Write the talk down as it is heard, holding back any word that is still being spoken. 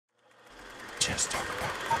Just talk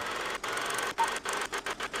about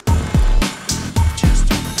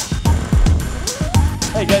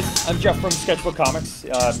Hey guys, I'm Jeff from Sketchbook Comics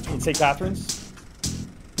in St. Catharines,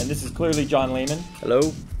 and this is clearly John Layman.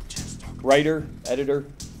 Hello. Writer, editor,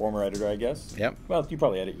 former editor, I guess. Yep. Well, you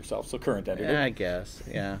probably edit yourself, so current editor. Yeah, I guess.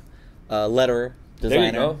 Yeah. Letterer,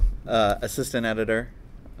 designer, There you go. Assistant editor.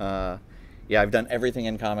 Yeah, I've done everything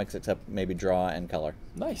in comics except maybe draw and color.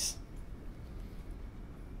 Nice.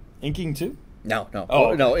 Inking too? No.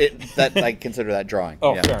 Oh, no. That I consider that drawing.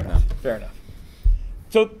 Oh, yeah, fair enough. Fair enough.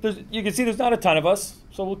 So you can see there's not a ton of us,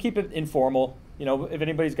 so we'll keep it informal. You know, if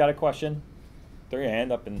anybody's got a question, throw your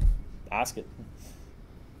hand up and ask it.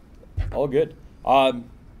 All good. I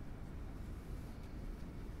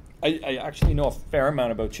actually know a fair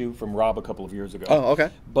amount about you from Rob a couple of years ago. Oh,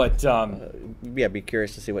 okay. But yeah, be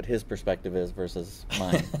curious to see what his perspective is versus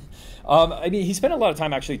mine. I mean, he spent a lot of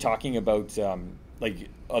time actually talking about like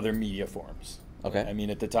other media forms. Okay. I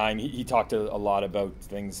mean, at the time, he talked a lot about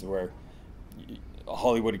things where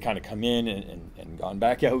Hollywood had kind of come in and gone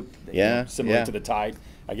back out. Yeah, similar to the Tide.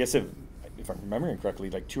 I guess if I'm remembering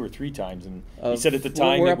correctly, like 2 or 3 times. And he said at the We're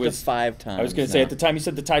time up it was to 5 times. I was going to say now. at the time he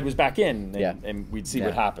said the Tide was back in, and, Yeah. and we'd see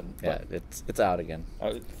what happened. Yeah, But, it's out again.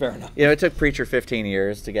 fair enough. You know, it took Preacher 15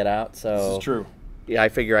 years to get out, so This is true. Yeah, I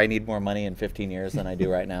figure I need more money in 15 years than I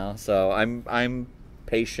do right now. So I'm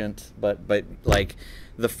patient, but like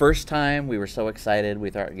the first time we were so excited, we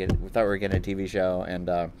thought we were getting a TV show, and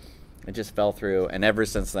it just fell through. And ever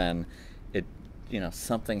since then,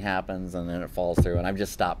 something happens and then it falls through, and I've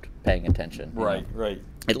just stopped paying attention. Right.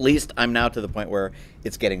 At least I'm now to the point where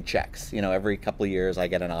it's getting checks. You know, every couple of years I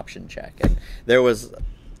get an option check, and there was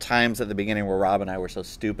times at the beginning where Rob and I were so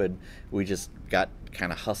stupid, we just got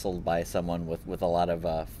kind of hustled by someone with a lot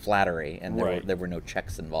of flattery, and there were no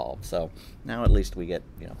checks involved. So now at least we get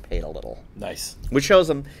paid a little. Nice. Which shows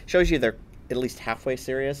you they're at least halfway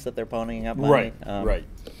serious that they're ponying up money. Right.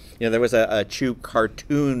 There was a Chew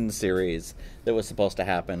cartoon series that was supposed to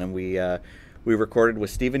happen, and we recorded with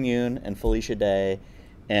Stephen Yoon and Felicia Day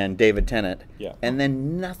and David Tennant, and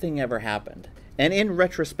then nothing ever happened. And in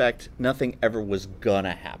retrospect, nothing ever was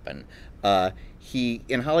gonna happen.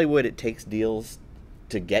 In Hollywood, it takes deals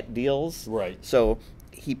to get deals. Right. So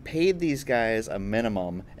he paid these guys a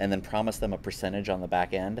minimum and then promised them a percentage on the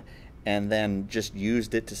back end, and then just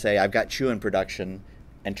used it to say, I've got Chew in production,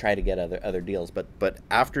 and try to get other deals. But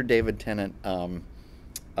after David Tennant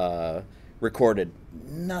recorded,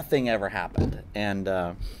 nothing ever happened. And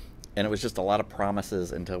it was just a lot of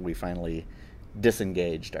promises until we finally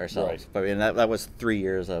disengaged ourselves. Right. But I mean, that was 3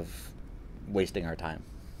 years of wasting our time,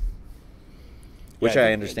 which Yeah,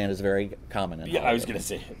 I understand is very common in Hollywood. I was going to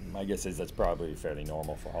say, my guess is that's probably fairly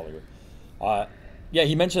normal for Hollywood.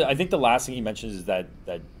 He mentioned, I think the last thing he mentioned is that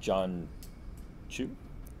John Chu?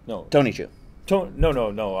 No. Tony Chu.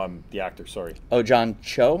 No, the actor, sorry. Oh, John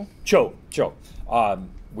Cho? Cho.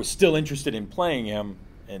 Was still interested in playing him,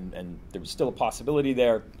 and there was still a possibility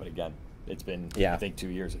there, but again, it's been, I think, 2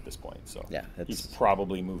 years at this point, so he's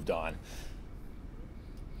probably moved on.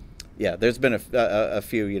 Yeah, there's been a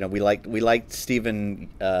few. We liked Stephen.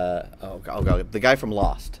 The guy from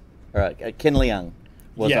Lost, or Ken Leung,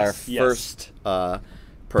 was our first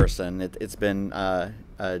person. It's been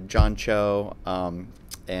John Cho,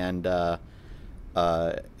 and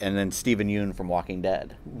then Stephen Yoon from Walking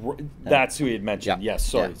Dead. That's who he had mentioned. Yeah. Yes,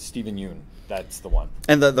 sorry, Yeah. Stephen Yoon. That's the one.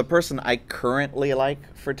 And the person I currently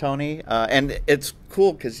like for Tony, and it's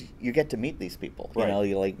cool because you get to meet these people.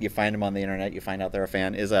 Right. You find them on the internet, you find out they're a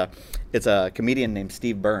fan. It's a comedian named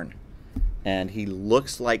Steve Byrne, and he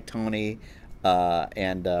looks like Tony,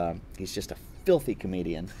 and he's just a filthy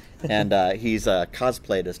comedian, and he's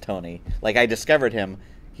cosplayed as Tony. Like, I discovered him.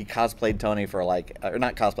 He cosplayed Tony for or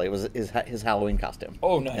not cosplay. It was his Halloween costume.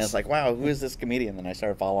 Oh, nice! And it's like, wow, who is this comedian? And I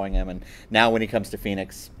started following him, and now when he comes to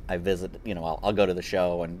Phoenix, I visit. I'll go to the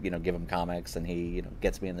show and give him comics, and he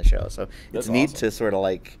gets me in the show. So it's neat to sort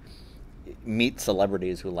of meet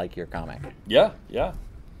celebrities who like your comic. Yeah.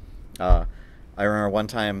 I remember one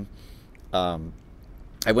time,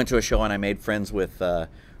 I went to a show and I made friends with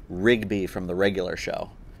Rigby from the regular show,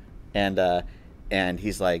 and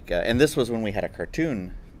he's like, and this was when we had a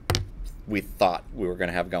cartoon we thought we were going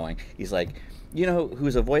to have going. He's like,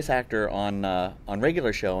 who's a voice actor on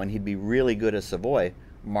regular show, and he'd be really good as Savoy,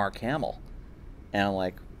 Mark Hamill. And I'm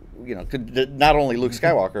like, not only Luke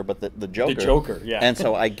Skywalker, but the Joker. The Joker, yeah. And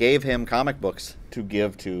so I gave him comic books to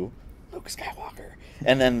give to Luke Skywalker.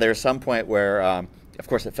 And then there's some point where, of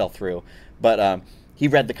course it fell through, but he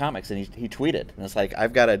read the comics and he tweeted. And it's like,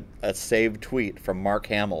 I've got a saved tweet from Mark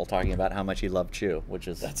Hamill talking about how much he loved Chew, which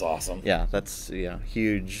is... That's awesome. Yeah, that's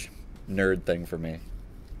huge nerd thing for me.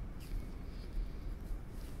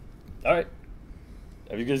 All right.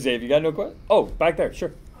 Have you got no question? Oh, back there,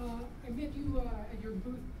 sure. I met you at your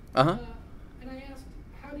booth. Uh-huh. And I asked,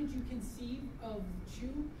 how did you conceive of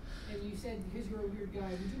Chew? And you said, because you're a weird guy.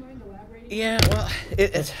 Would you mind elaborating? Yeah, well,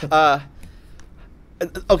 it's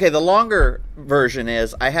okay. The longer version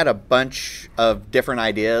is I had a bunch of different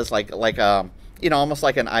ideas, like almost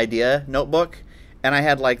like an idea notebook, and I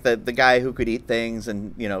had like the guy who could eat things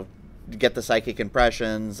and get the psychic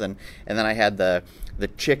impressions, and then I had the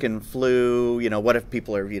chicken flu. What if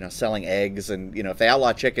people are selling eggs, and if they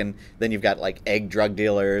outlaw chicken, then you've got like egg drug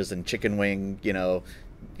dealers and chicken wing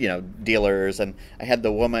dealers, and I had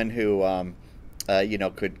the woman who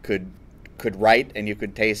could write, and you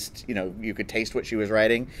could taste what she was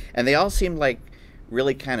writing, and they all seemed like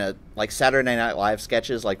really kind of like Saturday Night Live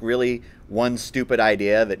sketches, like really one stupid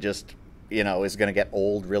idea that just is going to get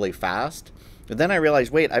old really fast. But then I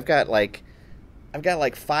realized, wait, I've got like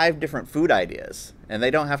 5 different food ideas, and they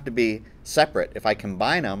don't have to be separate. If I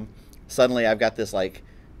combine them, suddenly I've got this like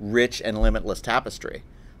rich and limitless tapestry.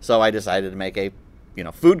 So I decided to make a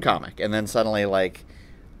food comic, and then suddenly like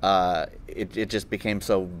it just became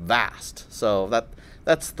so vast. So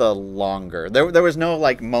that's the longer. There was no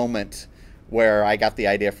like moment where I got the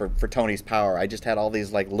idea for Tony's Power. I just had all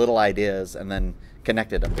these like little ideas and then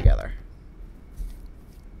connected them together.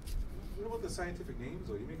 What about the scientific names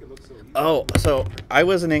though? You make it look so easy. Oh, so I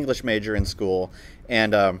was an English major in school,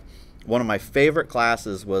 and one of my favorite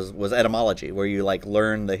classes was etymology, where you like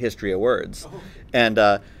learn the history of words. Oh.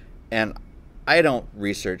 And I don't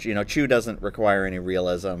research. Chew doesn't require any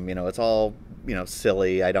realism. It's all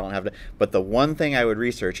silly. I don't have to. But the one thing I would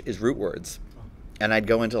research is root words, and I'd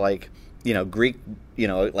go into like Greek,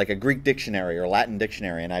 like a Greek dictionary or Latin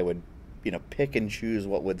dictionary, and I would pick and choose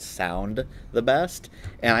what would sound the best.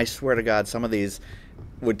 And I swear to God, some of these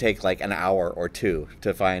would take like an hour or 2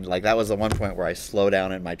 to find. Like that was the one point where I slow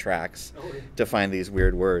down in my tracks to find these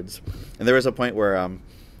weird words. And there was a point where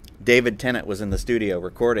David Tennant was in the studio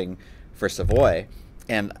recording for Savoy,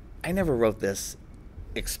 and I never wrote this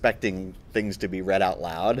expecting things to be read out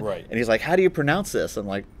loud. Right. And he's like, "How do you pronounce this?" I'm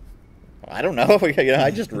like, "I don't know.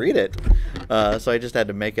 I just read it." So I just had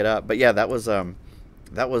to make it up. But yeah, that was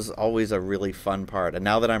always a really fun part. And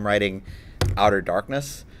now that I'm writing Outer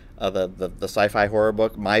Darkness, the sci-fi horror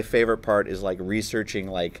book, my favorite part is like researching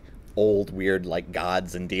like old weird like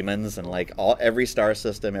gods and demons, and like every star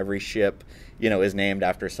system, every ship, is named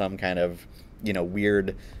after some kind of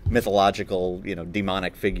weird mythological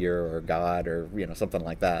demonic figure or god or something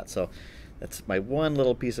like that. So that's my one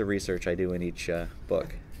little piece of research I do in each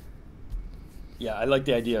book. Yeah, I like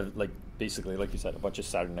the idea of like basically, like you said, a bunch of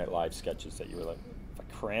Saturday Night Live sketches that you were like, if I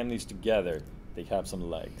cram these together, they have some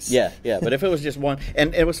legs. Yeah. But if it was just one,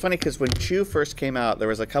 and it was funny because when Chew first came out, there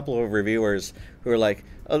was a couple of reviewers who were like,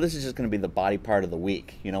 "Oh, this is just going to be the body part of the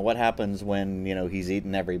week. What happens when he's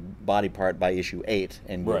eaten every body part by issue 8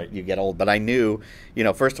 and right. you get old?" But I knew,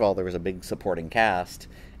 first of all, there was a big supporting cast,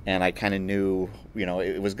 and I kind of knew,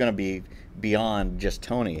 it was going to be beyond just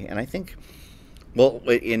Tony. And I think, well,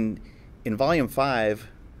 in volume 5,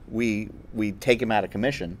 we take him out of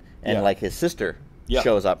commission, and like his sister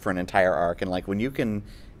shows up for an entire arc, and like when you can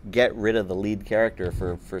get rid of the lead character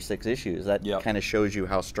for 6 issues, that kind of shows you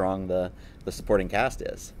how strong the supporting cast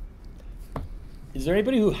is. Is there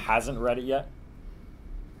anybody who hasn't read it yet?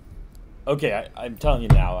 Okay, I'm telling you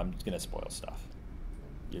now, I'm going to spoil stuff.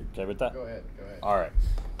 You okay with that? Go ahead. All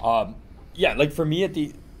right. Yeah, like for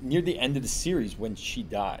me near the end of the series when she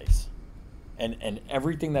dies, and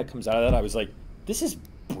everything that comes out of that, I was like, this is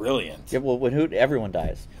brilliant. Yeah, well, when everyone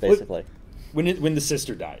dies, basically. When the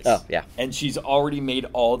sister dies. Oh, yeah. And she's already made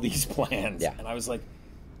all these plans. Yeah. And I was like,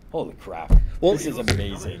 holy crap. Well, this is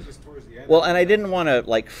amazing. Well, and I didn't want to,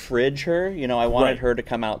 like, fridge her. I wanted her to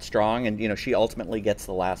come out strong, and, she ultimately gets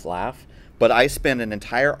the last laugh. But I spend an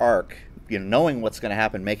entire arc, knowing what's going to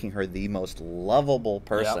happen, making her the most lovable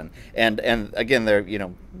person. Yep. And again,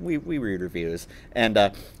 we read reviews.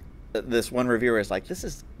 And this one reviewer is like,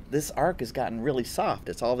 this arc has gotten really soft.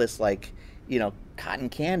 It's all this, like, cotton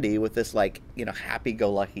candy with this like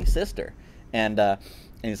happy-go-lucky sister, and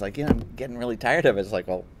he's like, I'm getting really tired of it. It's like,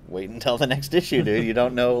 well, wait until the next issue, dude. You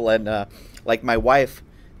don't know. And like my wife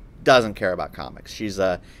doesn't care about comics. She's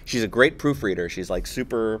a great proofreader. She's like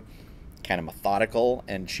super kind of methodical,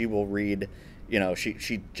 and she will read.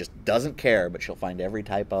 She just doesn't care, but she'll find every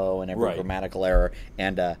typo and every grammatical error.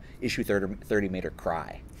 And issue 30 made her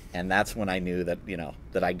cry. And that's when I knew that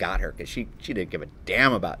that I got her, because she didn't give a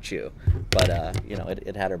damn about Chew, but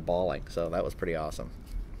it had her bawling, so that was pretty awesome.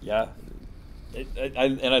 Yeah,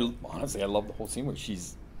 I honestly love the whole scene where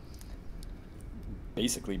she's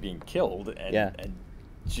basically being killed, and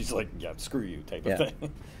she's like, yeah, screw you type Yeah. of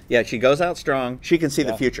thing. Yeah, she goes out strong. She can see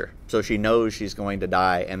the Yeah. future, so she knows she's going to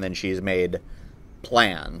die, and then she's made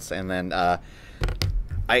plans. And then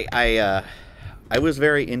I was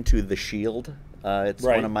very into The Shield. It's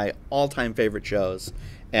Right. one of my all-time favorite shows,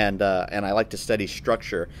 and I like to study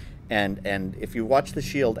structure. And if you watch The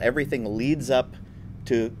Shield, everything leads up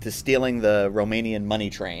to stealing the Romanian money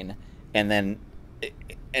train, and then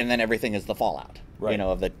everything is the fallout. Right. You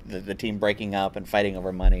know, of the team breaking up and fighting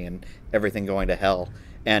over money and everything going to hell.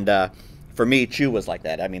 And for me, Chew was like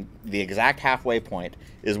that. I mean, the exact halfway point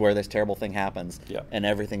is where this terrible thing happens, Yep. and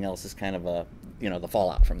everything else is kind of the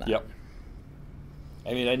fallout from that. Yep.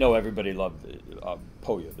 I mean, I know everybody loved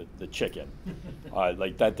Poya, the chicken.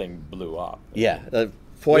 Like, that thing blew up. Yeah.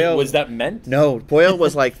 Poyo, Was that meant? No, Poyo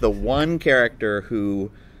was like the one character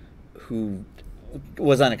who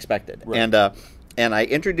was unexpected. Right. And I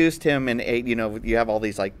introduced him in you have all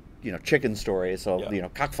these like, chicken stories, so, Yeah.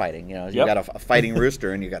 cockfighting, you Yep. got a fighting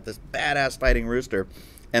rooster, and you got this badass fighting rooster.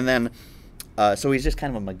 And then, so he's just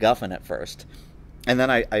kind of a MacGuffin at first. And then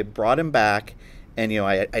I brought him back, and,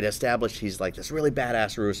 I'd established he's like this really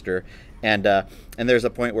badass rooster. And there's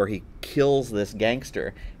a point where he kills this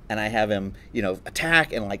gangster, and I have him,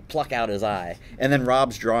 attack and like pluck out his eye. And then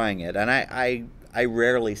Rob's drawing it, and I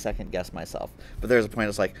rarely second guess myself, but there's a point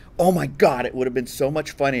it's like, oh my god, it would have been so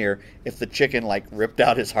much funnier if the chicken like ripped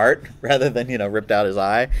out his heart rather than ripped out his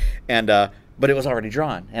eye, and but it was already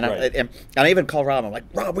drawn, and Right. and I even call Rob. I'm like,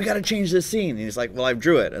 Rob, we got to change this scene, and he's like, well, I've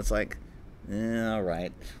drew it. And it's like, all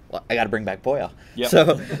right, well, I got to bring back Poyo.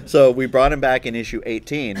 Yep. So we brought him back in issue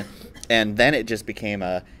 18, and then it just became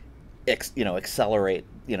accelerate.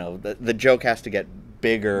 The joke has to get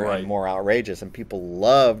bigger Right. and more outrageous, and people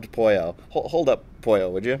loved Poyo. Hold up,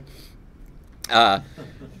 Poyo, would you?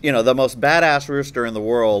 The most badass rooster in the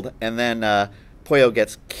world, and then Poyo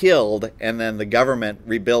gets killed, and then the government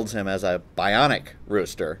rebuilds him as a bionic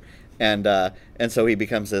rooster, and so he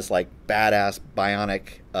becomes this like badass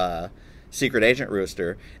bionic secret agent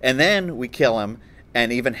rooster, and then we kill him.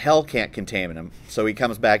 And even hell can't contain him, so he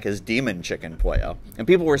comes back as Demon Chicken Poyo. And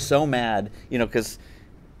people were so mad, because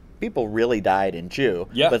people really died in Chew.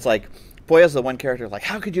 Yeah. But it's like, Poyo's the one character, like,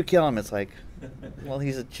 how could you kill him? It's like, well,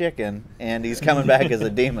 he's a chicken, and he's coming back as a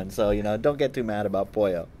demon, so, don't get too mad about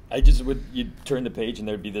Poyo. You'd turn the page, and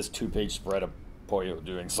there'd be this 2-page spread of Poyo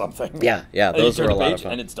doing something. Yeah, And those you were turn a the lot page, of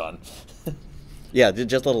fun. and it's done. Yeah,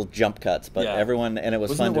 just little jump cuts, but Yeah. everyone, and it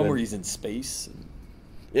was Wasn't fun there one to... where he's in space?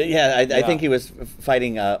 Yeah, I Yeah. think he was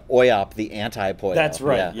fighting Oyop, the anti-Poyo. That's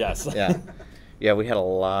right, Yeah. yes. Yeah. Yeah, we had a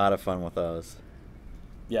lot of fun with those.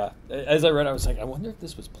 Yeah. As I read, I was like, I wonder if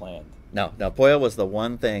this was planned. No, Poyo was the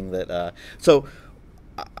one thing that. So,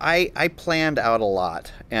 I planned out a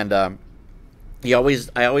lot, and I always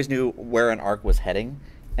knew where an arc was heading,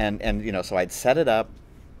 and so I'd set it up,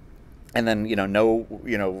 and then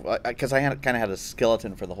because I kind of had a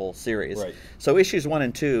skeleton for the whole series. Right. So issues 1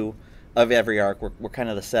 and 2 of every arc were kind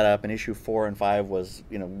of the setup, and issue 4 and 5 was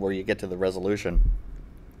where you get to the resolution.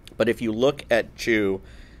 But if you look at Chew,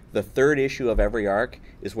 the 3rd issue of every arc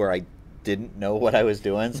is where I didn't know what I was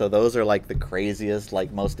doing. So those are like the craziest,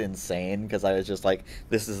 like most insane, because I was just like,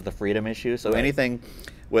 this is the freedom issue. So Right. anything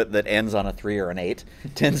that ends on a 3 or an 8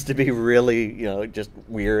 tends to be really, just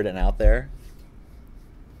weird and out there.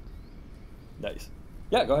 Nice.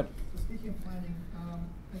 Yeah, go ahead. So speaking of planning,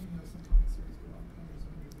 as you know, some comic series go on hundreds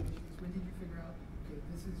of pages. When did you figure out, okay,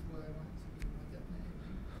 this is what I want it to be, my definite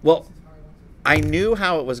ending? Well, This is how I want it to be? I knew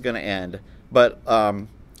how it was going to end, but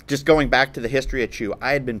just going back to the history of Chew,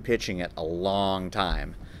 I had been pitching it a long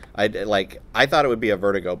time. I thought it would be a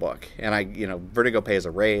Vertigo book, and Vertigo pays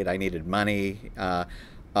a rate. I needed money.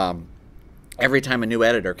 Every time a new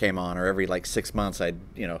editor came on, or every like 6 months, I'd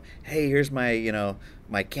hey, here's my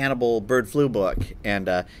my cannibal bird flu book,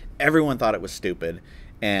 and everyone thought it was stupid.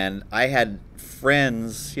 And I had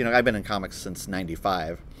friends, I've been in comics since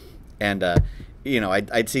 '95, and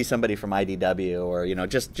I'd see somebody from IDW or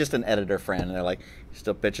just an editor friend, and they're like, "You're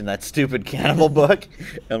still pitching that stupid cannibal book?"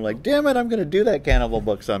 And I'm like, "Damn it, I'm going to do that cannibal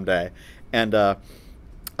book someday." And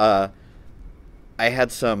I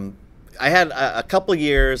had a couple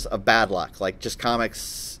years of bad luck, like just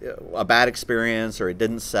comics, a bad experience, or it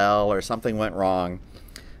didn't sell, or something went wrong.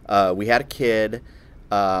 We had a kid.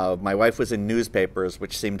 My wife was in newspapers,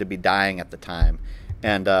 which seemed to be dying at the time,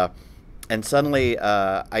 and suddenly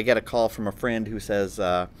I get a call from a friend who says,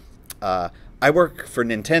 "I work for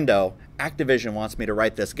Nintendo. Activision wants me to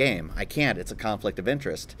write this game. I can't. It's a conflict of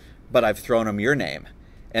interest, but I've thrown them your name."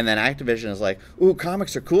 And then Activision is like, "Ooh,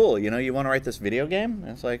 comics are cool. You want to write this video game?"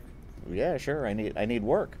 And it's like, yeah, sure. I need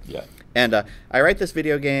work. Yeah. And I write this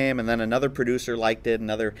video game, and then another producer liked it,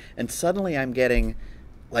 and suddenly I'm getting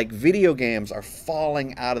like video games are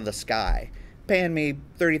falling out of the sky, paying me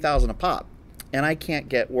 $30,000 a pop, and I can't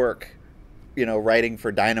get work, writing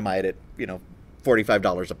for Dynamite at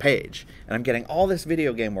 $45 a page, and I'm getting all this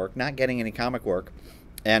video game work, not getting any comic work,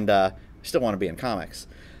 and still want to be in comics.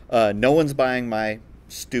 No one's buying my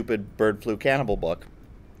stupid bird flu cannibal book,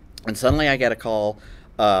 and suddenly I get a call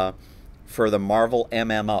for the Marvel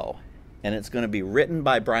MMO, and it's going to be written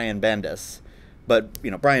by Brian Bendis, but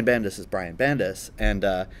Brian Bendis is Brian Bendis,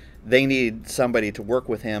 and they need somebody to work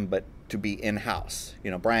with him, but to be in-house.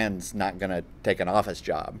 Brian's not going to take an office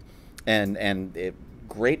job, and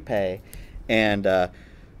great pay, and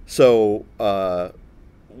so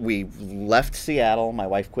we left Seattle. My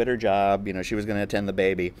wife quit her job. She was going to attend the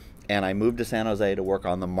baby, and I moved to San Jose to work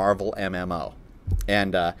on the Marvel MMO.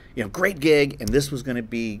 And great gig, and this was going to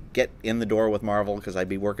be get in the door with Marvel because I'd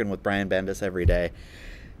be working with Brian Bendis every day,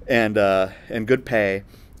 and good pay.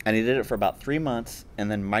 And he did it for about 3 months,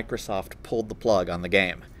 and then Microsoft pulled the plug on the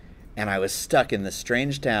game, and I was stuck in this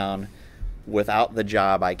strange town without the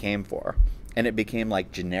job I came for. And it became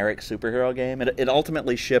like generic superhero game. It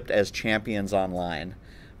ultimately shipped as Champions Online,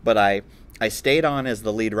 but I stayed on as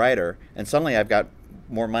the lead writer, and suddenly I've got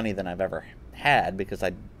more money than I've ever had because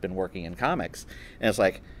I'd been working in comics. And it's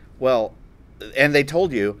like, well, and they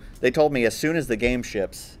told me as soon as the game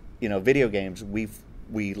ships, video games,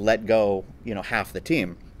 we let go, half the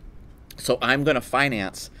team. So I'm going to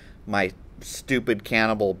finance my stupid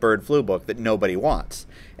cannibal bird flu book that nobody wants,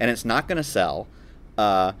 and it's not going to sell,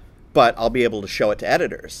 but I'll be able to show it to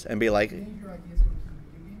editors and be like, Any of your ideas go to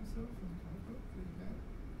video games, though, from the comic book? Pretty bad?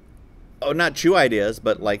 oh, not Chew ideas,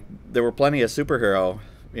 but like there were plenty of superhero,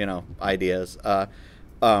 ideas.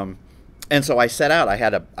 And so I set out. I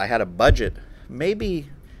had a budget, maybe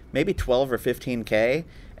 12 or 15K,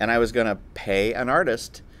 and I was going to pay an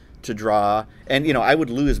artist to draw. And I would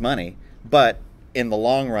lose money, but in the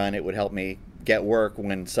long run, it would help me get work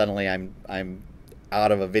when suddenly I'm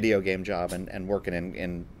out of a video game job and working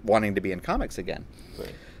in wanting to be in comics again.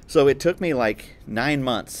 Right. So it took me like 9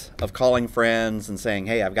 months of calling friends and saying,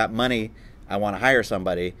 hey, I've got money, I want to hire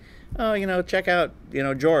somebody. Oh, check out,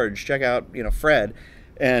 George, check out, Fred.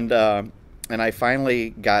 And I finally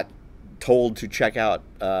got told to check out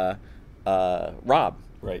Rob.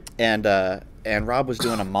 Right. And Rob was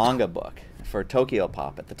doing a manga book for Tokyo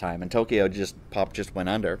Pop at the time, and Tokyo Pop just went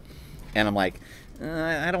under. And I'm like,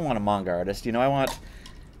 I don't want a manga artist.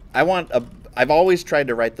 I've always tried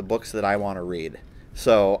to write the books that I want to read.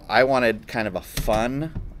 So I wanted kind of a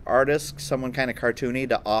fun artist, someone kind of cartoony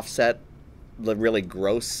to offset the really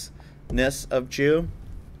grossness of Chew.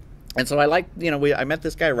 And so I met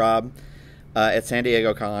this guy, Rob, at San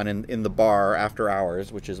Diego Con in the bar after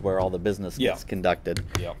hours, which is where all the business gets conducted.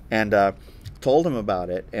 Yeah. And told him about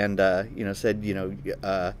it, and said,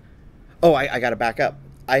 I got to back up.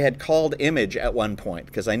 I had called Image at one point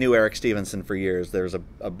because I knew Eric Stevenson for years. There's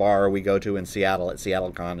a bar we go to in Seattle at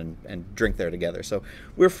SeattleCon and drink there together. So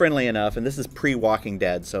we're friendly enough, and this is pre-Walking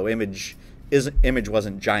Dead, so Image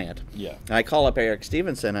wasn't giant. Yeah. And I call up Eric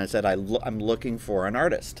Stevenson, and I said, I'm looking for an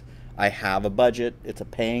artist. I have a budget. It's a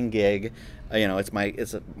paying gig. It's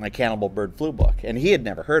my Cannibal Bird Flu book, and he had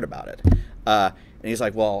never heard about it. And he's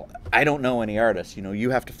like, well, I don't know any artists.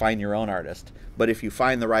 You have to find your own artist. But if you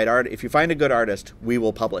find the right if you find a good artist, we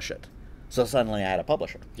will publish it. So suddenly I had a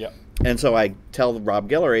publisher. Yeah. And so I tell Rob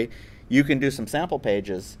Guillory, you can do some sample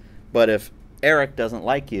pages, but if Eric doesn't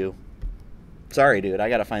like you, sorry, dude, I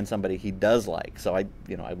got to find somebody he does like. So I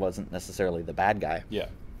wasn't necessarily the bad guy. Yeah.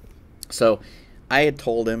 So I had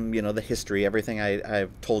told him, the history, everything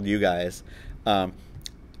I've told you guys. I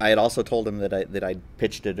had also told him that I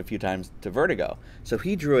pitched it a few times to Vertigo. So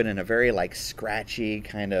he drew it in a very scratchy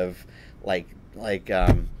kind of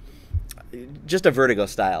just a Vertigo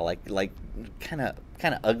style, like kind of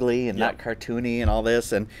ugly and not cartoony and all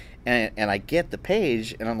this. And I get the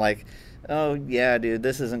page and I'm like, oh yeah, dude,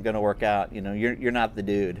 this isn't going to work out. You're not the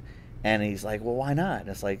dude. And he's like, well, why not? And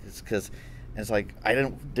it's because I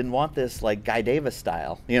didn't want this Guy Davis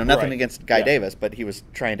style. Nothing against Guy Davis, but he was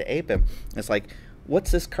trying to ape him. It's like,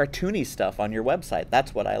 what's this cartoony stuff on your website?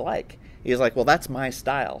 That's what I like. He's like, well, that's my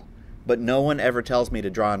style. But no one ever tells me to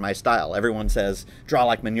draw in my style. Everyone says, draw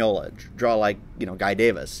like Mignola, draw like, Guy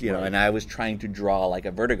Davis, Right. And I was trying to draw like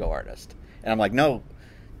a Vertigo artist. And I'm like, no,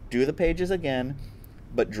 do the pages again,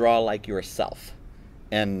 but draw like yourself.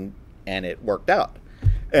 And it worked out.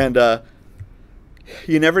 And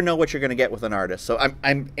you never know what you're going to get with an artist. So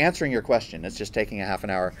I'm answering your question. It's just taking a half an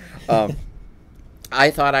hour. I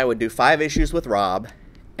thought I would do 5 issues with Rob,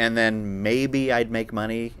 and then maybe I'd make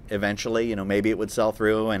money eventually. You know, maybe it would sell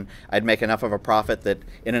through, and I'd make enough of a profit that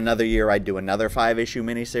in another year I'd do another 5-issue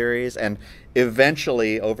miniseries, and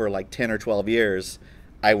eventually, over like 10 or 12 years,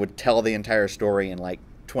 I would tell the entire story in like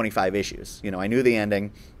 25 issues. You know, I knew the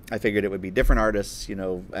ending. I figured it would be different artists, you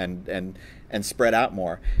know, and spread out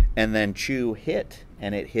more. And then Chew hit,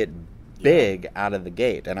 and it hit big out of the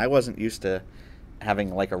gate. And I wasn't used to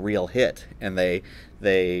having like a real hit. And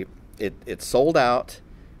it sold out,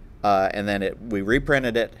 and then we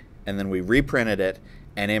reprinted it, and then we reprinted it,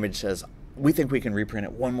 and Image says, we think we can reprint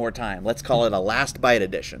it one more time. Let's call it a last bite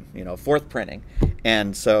edition, you know, 4th printing.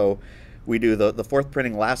 And so we do the 4th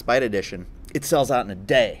printing last bite edition. It sells out in a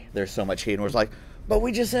day. There's so much heat. And we're like, but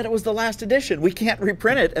we just said it was the last edition. We can't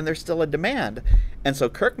reprint it, and there's still a demand. And so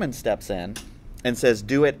Kirkman steps in and says,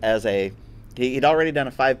 do it as he'd already done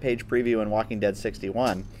a 5-page preview in Walking Dead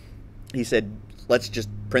 61. He said, let's just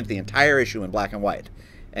print the entire issue in black and white.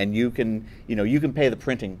 And you can pay the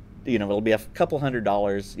printing. You know, it'll be a couple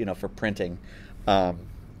 $100, you know, for printing. But,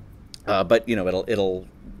 you know, it'll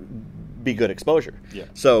be good exposure. Yeah.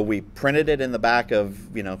 So we printed it in the back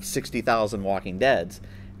of, you know, 60,000 Walking Deads.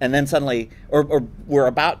 And then suddenly, or we're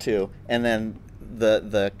about to, and then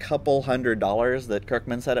the couple $100 that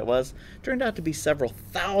Kirkman said it was turned out to be several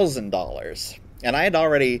 $1,000s. And I had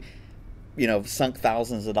already, you know, sunk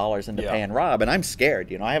thousands of dollars into paying Rob, and I'm scared.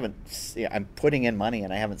 You know, I'm putting in money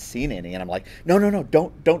and I haven't seen any, and I'm like, no,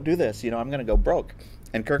 don't do this. You know, I'm going to go broke.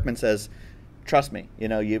 And Kirkman says, trust me. You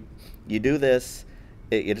know, you do this,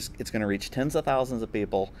 it's going to reach tens of thousands of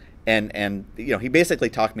people. And you know, he basically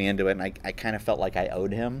talked me into it, and I kind of felt like I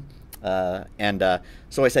owed him.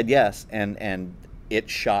 So I said yes, and it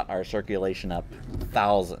shot our circulation up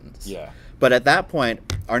thousands. Yeah. But at that point,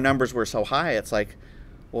 our numbers were so high, it's like,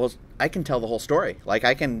 well, I can tell the whole story. Like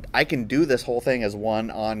I can do this whole thing as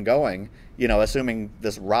one ongoing, you know, assuming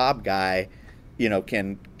this Rob guy, you know,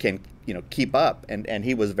 can you know, keep up. And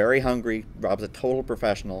he was very hungry. Rob's a total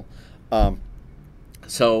professional.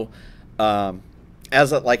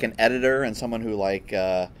 As like an editor and someone who like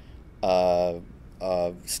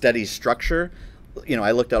studies structure, you know,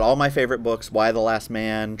 I looked at all my favorite books: Why the Last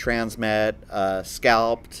Man, Transmet,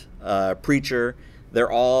 Scalped, Preacher.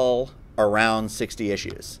 They're all around 60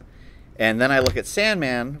 issues. And then I look at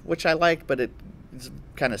Sandman, which I liked, but it's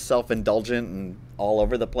kind of self-indulgent and all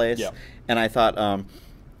over the place. Yeah. And I thought,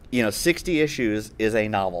 you know, 60 issues is a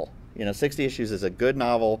novel. You know, 60 issues is a good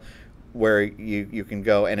novel where you can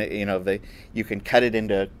go and you can cut it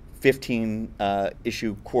into 15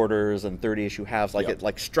 issue quarters and 30 issue halves.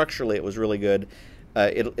 Like structurally, it was really good.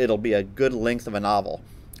 It'll be a good length of a novel.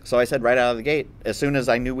 So I said right out of the gate, as soon as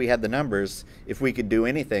I knew we had the numbers, if we could do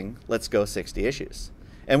anything, let's go 60 issues.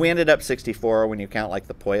 And we ended up 64 when you count like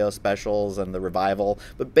the Poyo specials and the revival.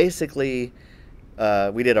 But basically,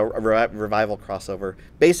 we did a revival crossover.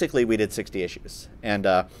 Basically, we did 60 issues. And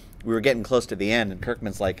we were getting close to the end, and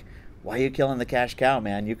Kirkman's like, why are you killing the cash cow,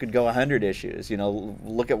 man? You could go 100 issues. You know,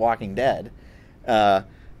 look at Walking Dead.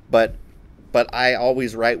 But I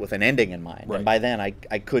always write with an ending in mind. Right. And by then, I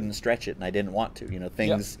couldn't stretch it, and I didn't want to. You know,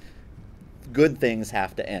 good things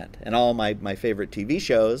have to end. And all my favorite TV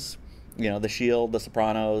shows, you know, The Shield, The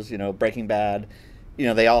Sopranos, you know, Breaking Bad, you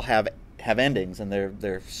know, they all have endings, and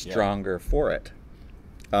they're stronger for it.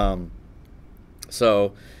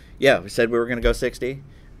 So, yeah, we said we were going to go 60.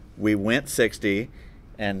 We went 60,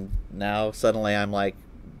 and now suddenly I'm like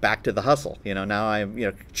back to the hustle. You know, now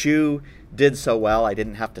Chew did so well, I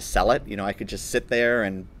didn't have to sell it. You know, I could just sit there,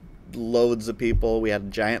 and loads of people. We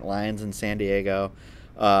had giant lines in San Diego,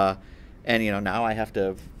 and you know, now I have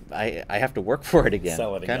to work for it again.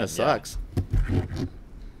 Sell it Kind of sucks. If the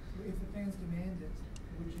fans demand it,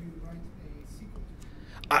 would you write a sequel?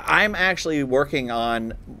 I'm actually working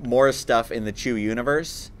on more stuff in the Chew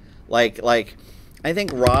universe. Like I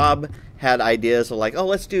think Rob had ideas of like, oh,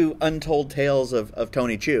 let's do Untold Tales of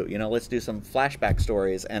Tony Chew. You know, let's do some flashback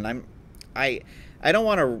stories. And I don't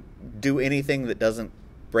want to do anything that doesn't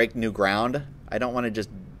break new ground. I don't want to just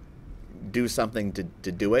do something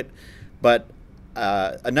to do it. But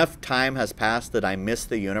enough time has passed that I miss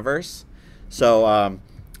the universe. So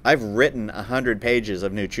I've written 100 pages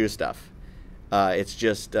of new Chew stuff. It's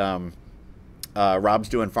just Rob's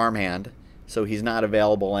doing farmhand, so he's not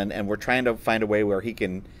available, and we're trying to find a way where he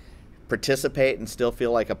can participate and still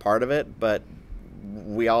feel like a part of it, but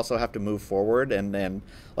we also have to move forward. And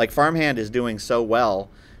like farmhand is doing so well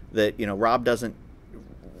that, you know, Rob,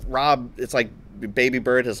 it's like baby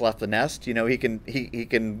bird has left the nest. You know, he can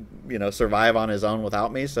you know, survive on his own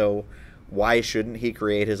without me, so why shouldn't he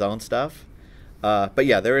create his own stuff? But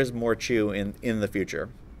yeah, there is more Chew in the future.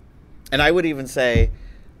 And I would even say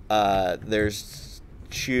there's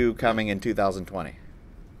Chew coming in 2020.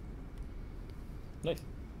 Nice.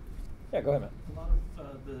 Yeah, go ahead, man. A lot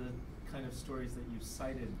of the kind of stories that you've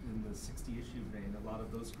cited in the 60-issue vein, a lot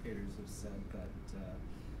of those creators have said that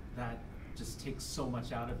that just takes so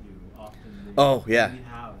much out of you. Often they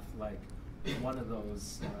have like one of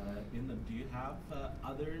those in them. Do you have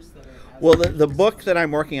others that are as Well, the book that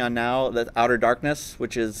I'm working on now, the Outer Darkness,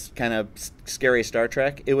 which is kind of scary Star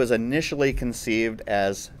Trek, it was initially conceived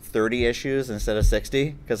as 30 issues instead of 60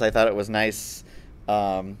 because I thought it was nice.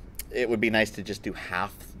 It would be nice to just do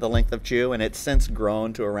half the length of Chew, and it's since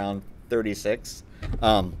grown to around 36.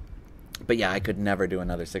 But yeah, I could never do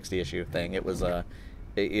another 60 issue thing. It was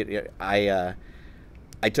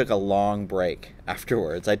I took a long break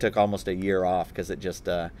afterwards. I took almost a year off because it just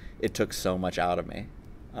it took so much out of me.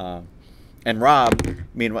 And Rob,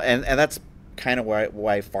 meanwhile, and that's kind of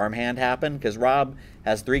why Farmhand happened, because Rob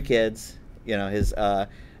has 3 kids. You know,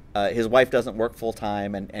 his wife doesn't work full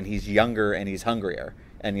time, and he's younger and he's hungrier.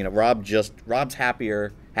 And you know, Rob's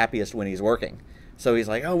happiest when he's working. So he's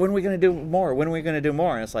like, oh, when are we going to do more? When are we going to do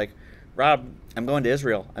more? And it's like, Rob, I'm going to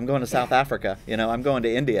Israel. I'm going to South Africa. You know, I'm going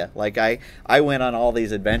to India. Like I went on all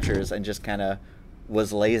these adventures and just kind of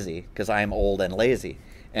was lazy because I'm old and lazy.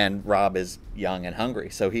 And Rob is young and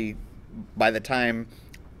hungry. So by the time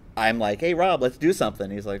I'm like, hey, Rob, let's do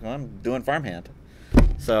something, he's like, well, I'm doing Farmhand.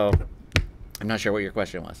 So I'm not sure what your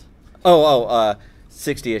question was.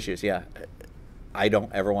 60 issues, yeah. I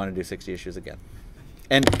don't ever want to do 60 issues again.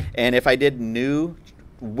 And if I did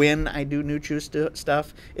when I do new Chew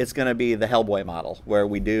stuff, it's going to be the Hellboy model, where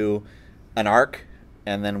we do an arc,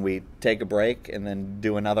 and then we take a break, and then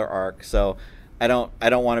do another arc. So I don't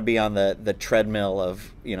want to be on the treadmill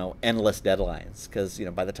of, you know, endless deadlines, because, you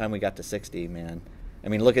know, by the time we got to 60, man, I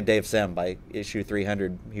mean, look at Dave Sim. By issue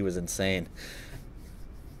 300, he was insane.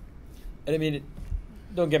 And I mean,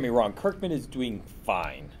 don't get me wrong, Kirkman is doing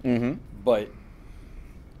fine, Mm-hmm. but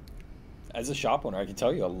as a shop owner, I can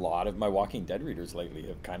tell you a lot of my Walking Dead readers lately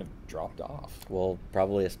have kind of dropped off. Well,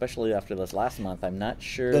 probably, especially after this last month, I'm not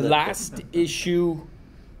sure. The last issue,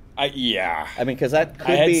 yeah. I mean, because that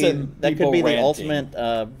I had could some be people the ranting.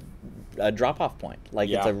 ultimate drop-off point. Like,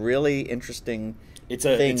 Yeah. it's a really interesting It's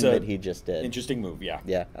that he just did. Interesting move, yeah.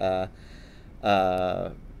 Yeah.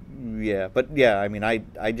 Yeah, but yeah, I mean, I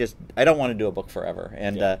don't want to do a book forever,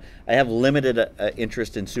 and Yeah. I have limited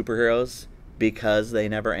interest in superheroes because they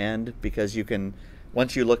never end. Because you can,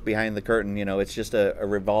 once you look behind the curtain, you know, it's just a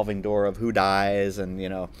revolving door of who dies, and you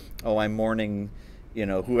know, oh, I'm mourning, you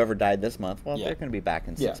know, whoever died this month. Well, Yeah. they're going to be back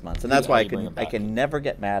in Yeah. 6 months, and that's why How you bring them I back. can never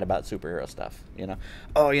get mad about superhero stuff. You know,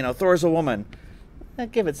 oh, you know, Thor's a woman.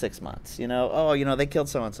 Give it 6 months. You know, oh, you know, they killed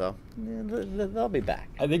so and so. They'll be back.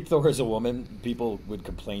 I think Thor is a woman. People would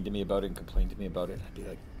complain to me about it and complain to me about it. I'd be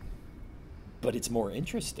like, but it's more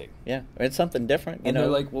interesting. Yeah, it's something different. You And know, they're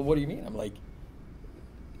like, well, what do you mean? I'm like,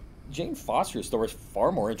 Jane Foster's Thor is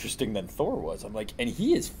far more interesting than Thor was. I'm like, and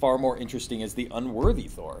he is far more interesting as the unworthy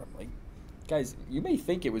Thor. I'm like, guys, you may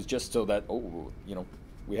think it was just so that, oh, you know,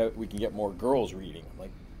 we can get more girls reading. I'm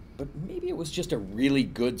like, but maybe it was just a really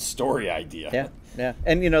good story idea. Yeah.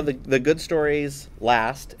 And, you know, the good stories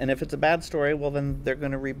last, and if it's a bad story, well, then they're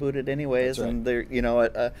going to reboot it anyways. That's right. And, they're, you know,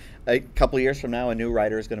 a couple of years from now, a new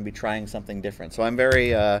writer is going to be trying something different. So I'm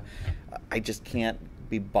very, I just can't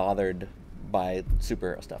be bothered by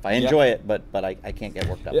superhero stuff. I enjoy it, but I can't get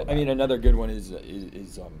worked up about I mean, it. another good one is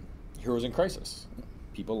Heroes in Crisis.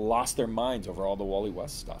 People lost their minds over all the Wally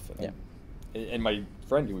West stuff. And my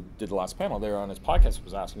friend who did the last panel there on his podcast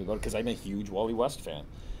was asking me about it because I'm a huge Wally West fan.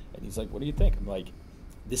 And he's like, what do you think? I'm like,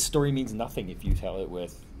 this story means nothing if you tell it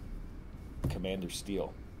with Commander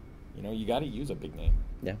Steele. You know, you got to use a big name.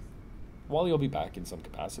 Yeah. Wally will be back in some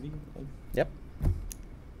capacity. Yep.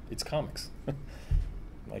 It's comics.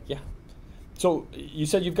 Like, yeah. So you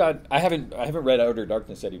said you've got. I haven't read Outer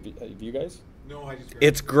Darkness yet. Have you guys? No, I just.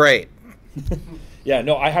 It's great. Yeah,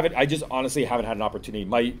 no, I haven't. I just honestly haven't had an opportunity.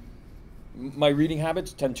 My reading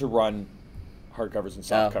habits tend to run hardcovers and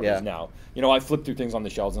softcovers now. You know, I flip through things on the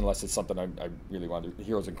shelves unless it's something I really want to.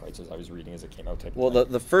 Heroes in Crisis I was reading as it came out. Type Well, of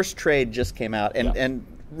thing. the first trade just came out, and, Yeah. and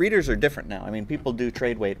readers are different now. I mean, people do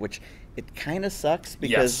trade weight, which it kind of sucks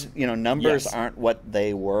because, Yes. you know, numbers Yes. aren't what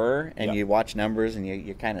they were, and Yeah. you watch numbers and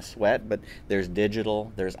you kind of sweat, but there's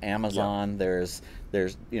digital, there's Amazon, there's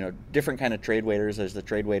you know, different kind of trade waiters. There's the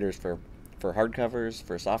trade waiters for hardcovers,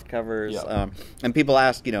 for soft covers, Yeah. and people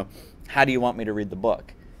ask, you know, how do you want me to read the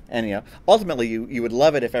book? And, you know, ultimately you would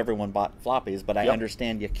love it if everyone bought floppies, but I Yep.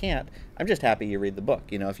 understand you can't. I'm just happy you read the book.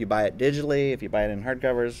 You know, if you buy it digitally, if you buy it in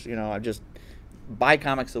hardcovers, you know, I just buy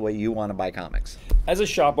comics the way you want to buy comics. As a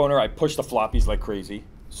shop owner, I push the floppies like crazy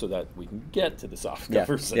so that we can get to the soft Yeah,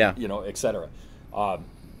 covers, yeah. you know, etc.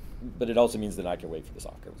 But it also means that I can wait for the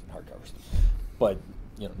softcovers and hardcovers. But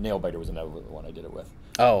Nailbiter was another one I did it with.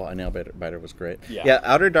 Oh, a Nailbiter was great. Yeah.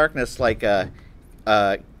 Outer Darkness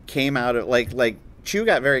came out of like Chew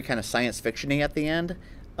got very kind of science fiction-y at the end,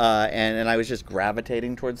 and I was just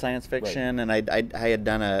gravitating towards science fiction, right. and I had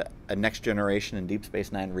done a Next Generation and Deep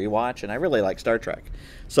Space Nine rewatch, and I really like Star Trek,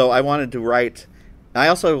 so I wanted to write. I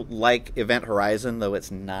also like Event Horizon, though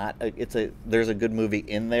it's not. There's a good movie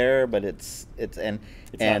in there, but it's not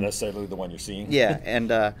necessarily the one you're seeing. Yeah,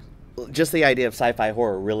 and just the idea of sci-fi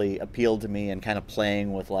horror really appealed to me, and kind of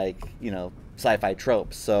playing with sci-fi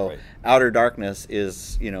tropes. So right. Outer Darkness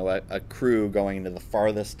is a crew going into the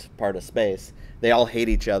farthest part of space. They all hate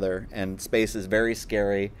each other, and space is very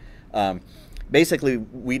scary. Basically,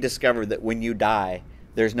 we discovered that when you die,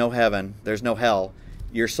 there's no heaven, there's no hell.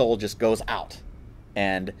 Your soul just goes out.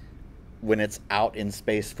 And when it's out in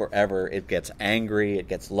space forever, it gets angry, it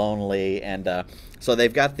gets lonely, and so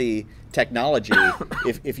they've got the technology.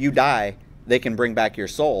 if you die, they can bring back your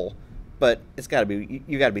soul, but you got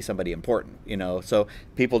to be somebody important, So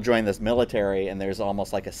people join this military, and there's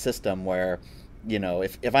almost like a system where,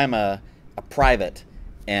 if I'm a private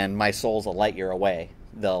and my soul's a light year away,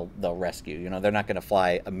 they'll rescue. They're not going to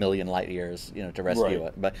fly a million light years, to rescue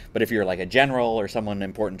right. it. But if you're like a general or someone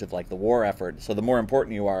important to the war effort, so the more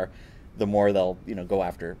important you are, the more they'll go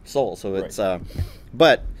after souls. So it's right.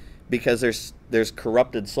 But because there's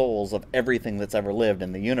corrupted souls of everything that's ever lived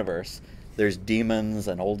in the universe. There's demons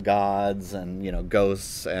and old gods and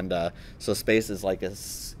ghosts, and so space is like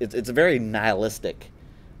it's a very nihilistic,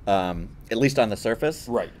 at least on the surface.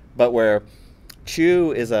 Right. But where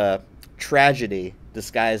Chew is a tragedy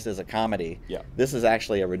disguised as a comedy. Yeah. This is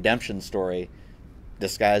actually a redemption story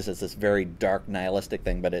disguised as this very dark nihilistic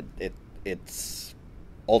thing, but it's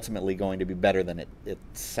ultimately going to be better than it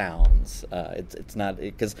sounds. It's not,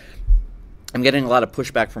 because I'm getting a lot of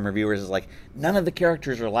pushback from reviewers is like, none of the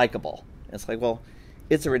characters are likable. It's like, well,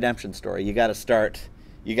 it's a redemption story. You got to start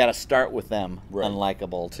with them right.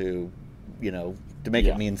 unlikable to make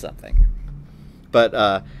it mean something. But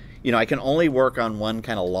I can only work on one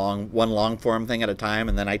long form thing at a time,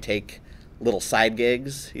 and then I take little side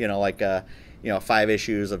gigs, like 5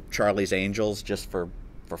 issues of Charlie's Angels just for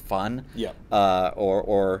fun. Yeah.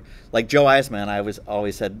 Or like Joe Eisman, I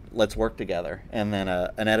always said, let's work together. And then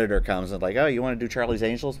an editor comes and like, oh, you want to do Charlie's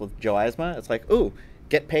Angels with Joe Eisman? It's like, ooh,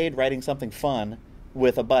 get paid writing something fun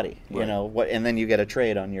with a buddy, right. and then you get a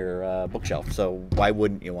trade on your bookshelf. So why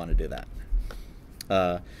wouldn't you want to do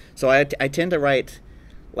that? So I tend to write,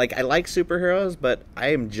 like, I like superheroes, but I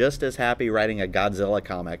am just as happy writing a Godzilla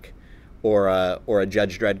comic or a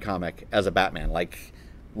Judge Dredd comic as a Batman. Like,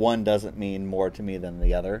 one doesn't mean more to me than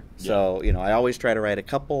the other. Yeah. So, I always try to write a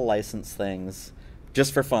couple licensed things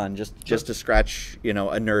just for fun, just to scratch, a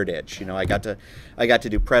nerd itch. I got to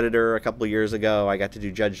do Predator a couple of years ago. I got to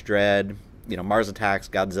do Judge Dredd, Mars Attacks,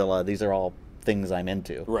 Godzilla. These are all things I'm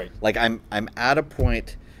into. Right. Like, I'm at a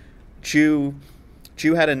point. Chew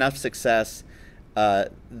had enough success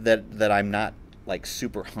that I'm not like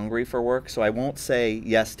super hungry for work, so I won't say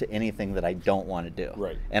yes to anything that I don't want to do.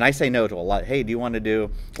 Right. And I say no to a lot. Hey, do you want to do,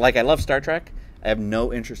 like, I love Star Trek. I have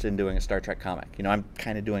no interest in doing a Star Trek comic. I'm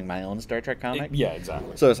kind of doing my own Star Trek comic. Yeah,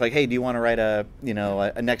 exactly. So it's like, hey, do you want to write a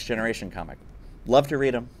Next Generation comic? Love to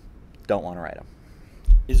read them. Don't want to write them.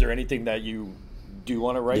 Is there anything that you do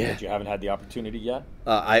want to write Yeah. that you haven't had the opportunity yet?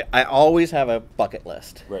 I always have a bucket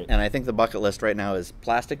list. Right. And I think the bucket list right now is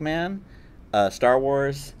Plastic Man, Star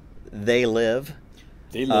Wars, They Live.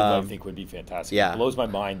 They Live, I think, would be fantastic. Yeah. It blows my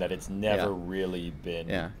mind that it's never Yeah. really been...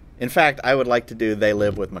 Yeah. In fact, I would like to do They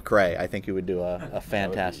Live with McRae. I think he would do a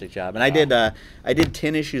fantastic job. And I did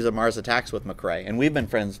 10 issues of Mars Attacks with McRae, and we've been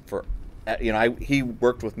friends for, he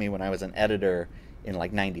worked with me when I was an editor in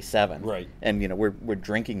like '97. Right. And we're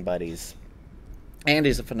drinking buddies, and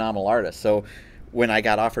he's a phenomenal artist. So when I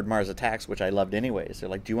got offered Mars Attacks, which I loved anyways, they're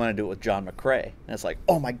like, "Do you want to do it with John McRae?" And it's like,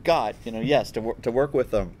 "Oh my God, yes, to work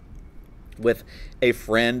with them, with a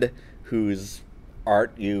friend whose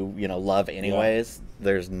art you love anyways." Yeah.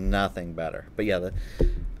 There's nothing better. But yeah,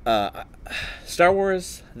 the Star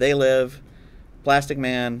Wars, They Live, Plastic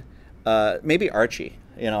Man, maybe Archie.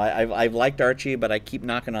 I've liked Archie, but I keep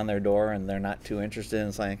knocking on their door and they're not too interested. And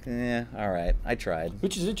it's like, all right, I tried.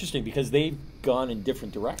 Which is interesting because they've gone in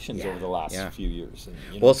different directions over the last few years.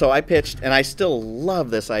 And, Well, so I pitched, and I still love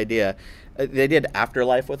this idea. They did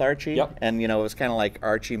Afterlife with Archie, Yep. And it was kind of like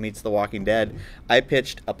Archie meets The Walking Dead. I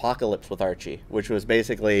pitched Apocalypse with Archie, which was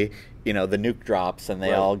basically, the nuke drops and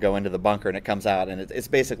they all go into the bunker and it comes out, and it's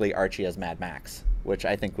basically Archie as Mad Max, which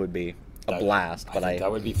I think would be a blast. I think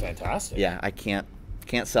that would be fantastic. Yeah, I can't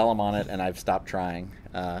sell them on it, and I've stopped trying.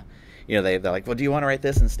 they're like, well, do you want to write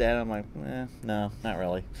this instead? I'm like, no, not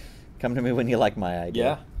really. Come to me when you like my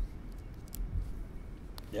idea.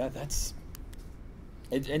 Yeah, that's...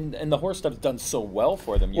 And the horror stuff's done so well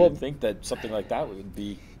for them. You would think that something like that would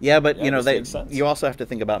be... Yeah, but you also have to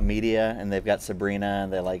think about media, and they've got Sabrina,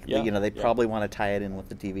 and they're like, they probably want to tie it in with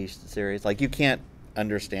the TV series. Like, you can't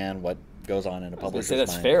understand what goes on in a publisher's mind.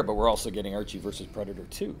 That's mind. fair, but we're also getting Archie versus Predator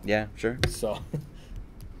 2. Yeah, sure. So...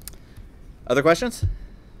 Other questions?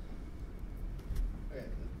 Okay.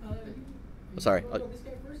 Sorry. You wanna go this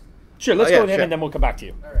guy first? Sure, let's go with him, sure. and then we'll come back to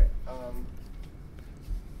you. All right.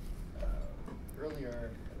 Earlier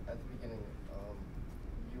at the beginning,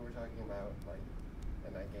 you were talking about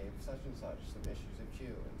and I gave such and such some issues of Q,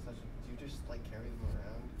 and such. Do you just carry them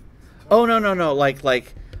around? Oh no.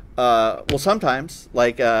 Well, sometimes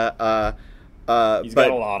He's got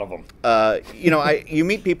a lot of them. you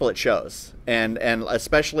meet people at shows, and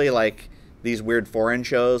especially these weird foreign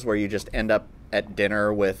shows where you just end up at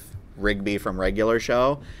dinner with Rigby from regular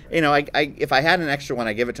show. If I had an extra one,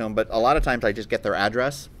 I give it to him, but a lot of times I just get their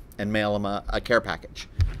address and mail them a care package.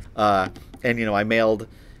 I mailed,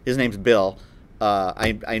 his name's Bill.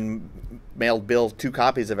 I mailed Bill 2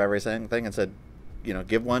 copies of everything and said,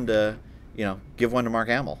 give one to Mark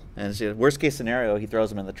Hamill. And it's, worst case scenario, he throws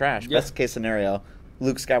them in the trash. Yeah. Best case scenario,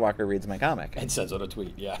 Luke Skywalker reads my comic And sends out a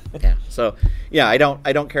tweet, yeah. Yeah. So, I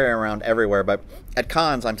don't carry around everywhere, but at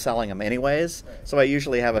cons I'm selling them anyways. So I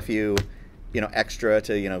usually have a few, extra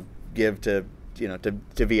to give to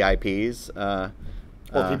VIPs.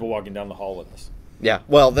 Or people walking down the hall with us. Yeah.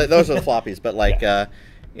 Well, those are the floppies, but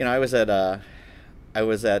I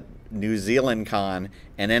was at New Zealand Con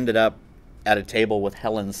and ended up at a table with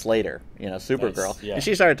Helen Slater, Supergirl. Nice, yeah. And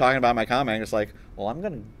she started talking about my comic. It's like, well, I'm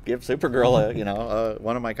going to give Supergirl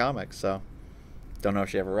one of my comics. So don't know if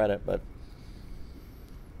she ever read it, but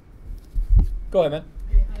go ahead, man.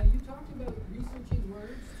 Okay, you talked about researching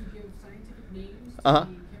words to give scientific names to the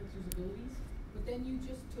characters' abilities, but then you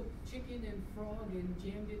just took chicken and frog and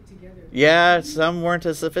jammed it together. Yeah, some weren't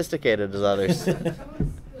as sophisticated as others. Tell us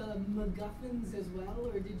MacGuffins as well,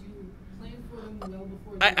 or did you plan for them well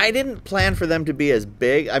before? I didn't plan for them to be as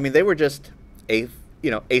big. I mean, they were just a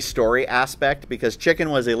story aspect because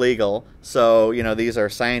chicken was illegal. So, these are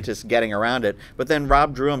scientists getting around it. But then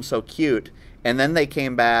Rob drew them so cute. And then they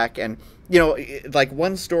came back and,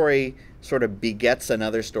 one story sort of begets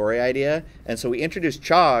another story idea. And so we introduced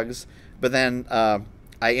Chogs, but then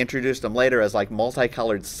I introduced them later as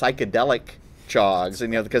multicolored psychedelic Chogs,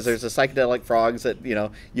 and because there's the psychedelic frogs that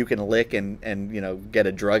you can lick and get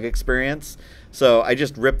a drug experience. So I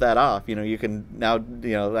just ripped that off. You can now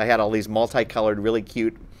I had all these multicolored, really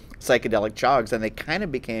cute psychedelic Chogs, and they kind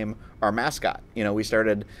of became our mascot. We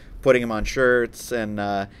started putting them on shirts and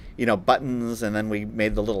buttons, and then we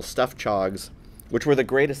made the little stuffed Chogs, which were the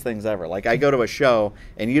greatest things ever. I go to a show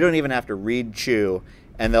and you don't even have to read Chew,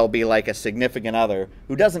 and there'll be a significant other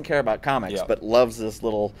who doesn't care about comics but loves this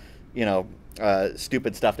little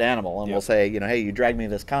stupid stuffed animal, and we'll say, hey, you dragged me to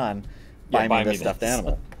this con, buy me this stuffed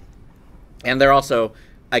animal. And they're also,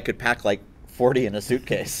 I could pack 40 in a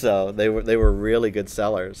suitcase, so they were really good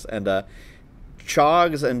sellers. And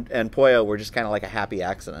Chogs and Poyo were just kind of like a happy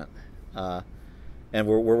accident. And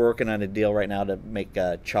we're working on a deal right now to make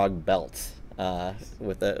Chog belts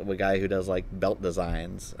with a guy who does belt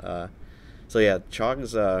designs. So yeah,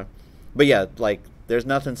 Chogs. But yeah, there's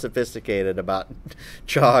nothing sophisticated about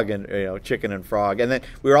Chog and chicken and frog. And then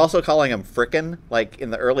we were also calling them frickin'. In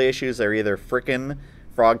the early issues, they're either frickin'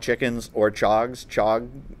 frog chickens or Chog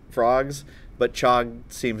frogs. But Chog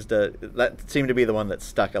seemed to be the one that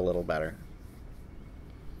stuck a little better.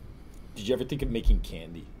 Did you ever think of making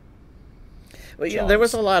candy? Well, yeah, there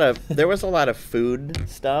was a lot of food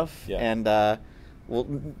stuff, and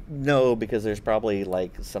no, because there's probably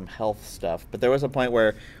some health stuff. But there was a point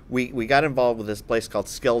where we got involved with this place called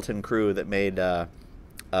Skeleton Crew that made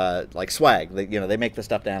swag. They make the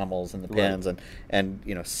stuffed animals and the pins, and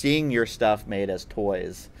seeing your stuff made as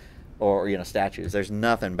toys or statues. There's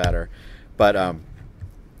nothing better. But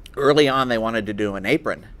early on, they wanted to do an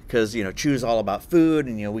apron because Chew's all about food,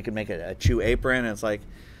 and we could make a Chew apron. And it's like,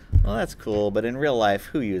 well, that's cool, but in real life,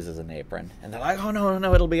 who uses an apron? And they're like, oh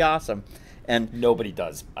no, it'll be awesome. And nobody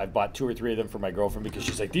does. I bought 2 or 3 of them for my girlfriend because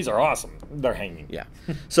she's like, these are awesome. They're hanging. Yeah.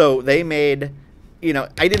 So they made,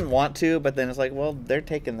 I didn't want to, but then it's like, well, they're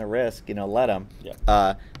taking the risk, let them.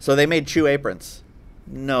 Yeah. So they made Chew aprons.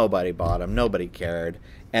 Nobody bought them. Nobody cared.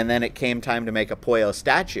 And then it came time to make a Poyo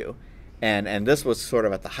statue. And this was sort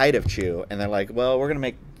of at the height of Chew. And they're like, well, we're going to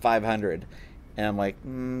make 500. And I'm like,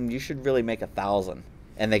 you should really make 1,000.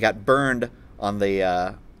 And they got burned on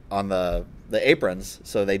the the aprons,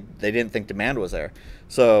 so they didn't think demand was there.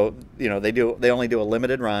 So they only do a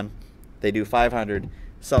limited run. They do 500,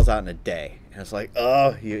 sells out in a day. And it's like,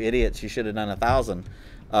 oh, you idiots! You should have done 1,000.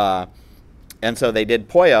 And so they did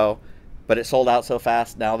Pollo, but it sold out so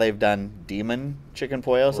fast. Now they've done Demon Chicken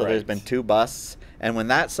Pollo, so there's been 2 busts. And when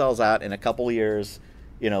that sells out in a couple years,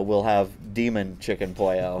 we'll have Demon Chicken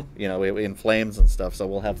Pollo, in flames and stuff. So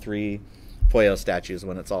we'll have 3 Pollo statues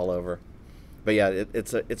when it's all over. But yeah,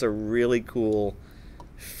 it's a really cool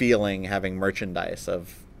feeling having merchandise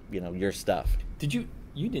of your stuff.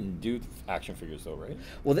 You didn't do action figures though, right?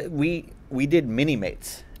 Well, we did mini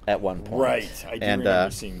mates at one point. Right, I do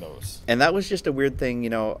remember seeing those. And that was just a weird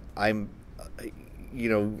thing. I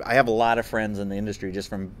have a lot of friends in the industry just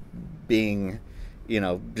from being,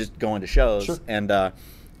 just going to shows. Sure. And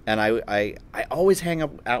I always hang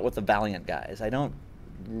out with the Valiant guys. I don't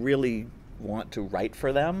really want to write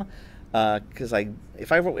for them. Because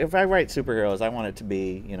if I write superheroes, I want it to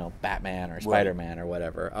be Batman or Spider-Man or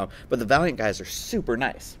whatever. But the Valiant guys are super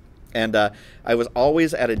nice, and I was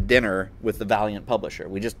always at a dinner with the Valiant publisher.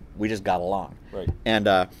 We just got along. Right.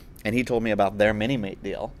 And he told me about their mini-mate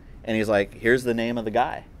deal, and he's like, "Here's the name of the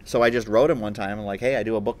guy." So I just wrote him one time and like, "Hey, I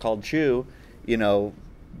do a book called Chew.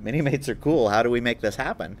 Mini-mates are cool. How do we make this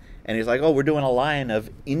happen?" And he's like, "Oh, we're doing a line of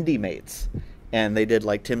indie mates." And they did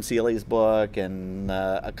like Tim Seeley's book and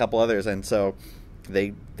a couple others, and so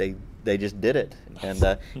they just did it. And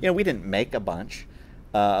we didn't make a bunch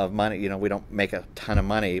of money. We don't make a ton of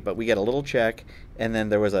money, but we get a little check, and then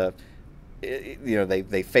there was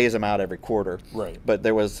they phase them out every quarter. Right. But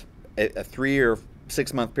there was a 3 or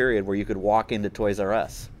 6 month period where you could walk into Toys R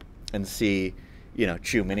Us and see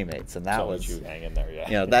Chew Mini-Mates, and that was Chew hanging there.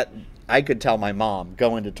 Yeah. That. I could tell my mom,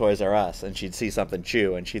 go into Toys R Us, and she'd see something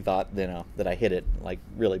Chew, and she thought, that I hit it like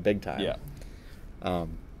really big time. Yeah.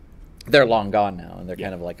 They're long gone now, and they're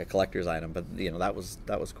kind of like a collector's item, but that was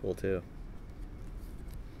cool too.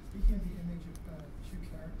 Speaking of the image of Chew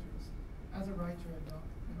characters, as a writer and not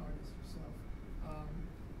an artist yourself,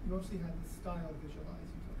 you obviously had the style visualized.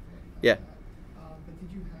 You talked about that. But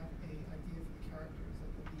did you have an idea for the characters,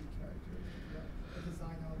 like the lead characters, a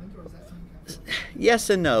design element, or is that something you have to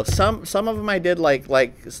Yes and no. Some of them I did like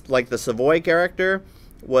the Savoy character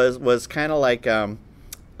was kind of like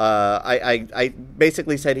I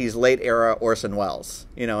basically said he's late era Orson Welles,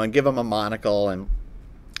 and give him a monocle and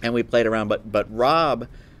we played around. But Rob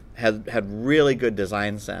had really good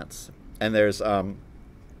design sense, and there's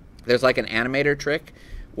like an animator trick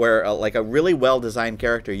where like a really well designed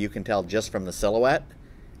character you can tell just from the silhouette,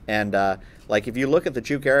 and like if you look at the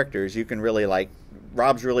Chew characters, you can really like.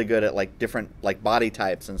 Rob's really good at like different like body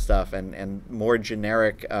types and stuff, and more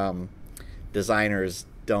generic designers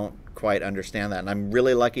don't quite understand that. And I'm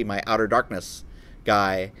really lucky my Outer Darkness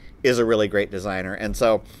guy is a really great designer. And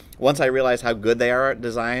so once I realized how good they are at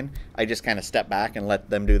design, I just kind of step back and let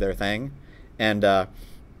them do their thing. And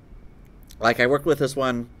like I worked with this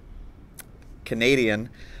one Canadian,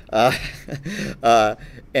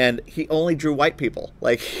 and he only drew white people.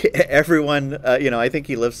 Like everyone, I think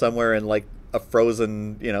he lives somewhere in like a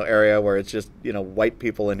frozen, area where it's just, white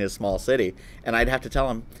people in his small city. And I'd have to tell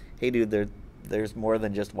him, hey, dude, there's more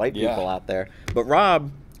than just white people out there. But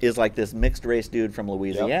Rob is like this mixed race dude from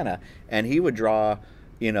Louisiana, and he would draw,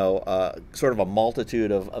 sort of a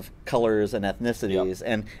multitude of colors and ethnicities.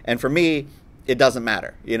 And for me, it doesn't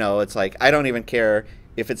matter. It's like, I don't even care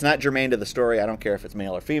if it's not germane to the story. I don't care if it's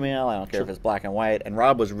male or female. I don't care if it's black and white. And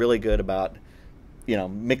Rob was really good about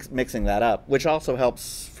mixing that up, which also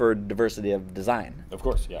helps for diversity of design. Of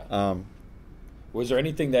course, yeah. Was there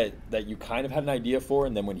anything that you kind of had an idea for,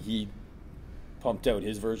 and then when he pumped out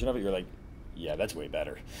his version of it, you're like, yeah, that's way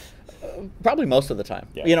better? Probably most of the time.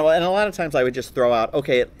 Yeah. And a lot of times I would just throw out,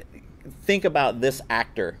 okay, think about this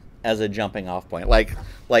actor as a jumping off point. Like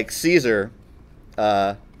Caesar,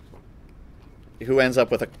 who ends up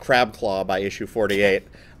with a crab claw by issue 48.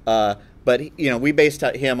 But we based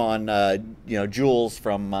him on Jules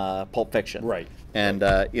from Pulp Fiction, right? And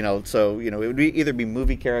so it would either be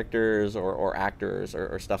movie characters or actors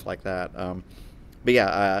or stuff like that. But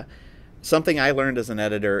yeah, something I learned as an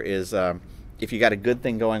editor is if you got a good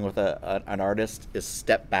thing going with an artist, is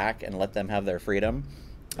step back and let them have their freedom.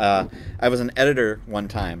 I was an editor one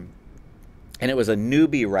time, and it was a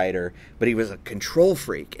newbie writer, but he was a control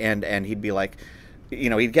freak, and he'd be like,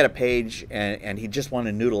 he'd get a page and he'd just want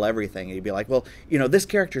to noodle everything. He'd be like, well, this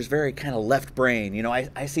character is very kind of left brain.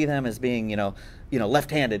 I see them as being,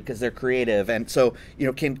 left-handed because they're creative. And so,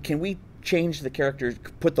 can we change the character,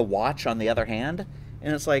 put the watch on the other hand?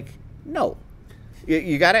 And it's like, no.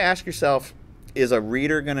 You got to ask yourself, is a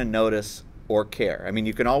reader going to notice or care? I mean,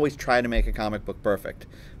 you can always try to make a comic book perfect,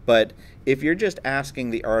 But if you're just asking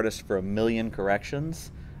the artist for a million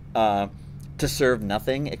corrections to serve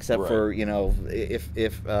nothing except for, you know, if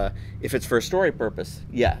it's for a story purpose,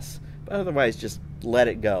 yes. But otherwise, just let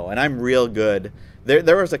it go. And I'm real good.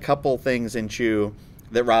 There was a couple things in Chew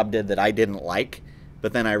that Rob did that I didn't like,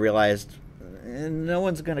 but then I realized no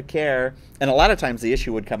one's going to care. And a lot of times the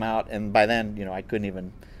issue would come out, and by then, you know, I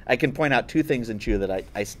can point out 2 things in Chew that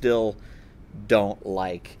I still don't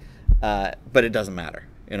like, but it doesn't matter,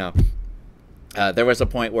 you know. There was a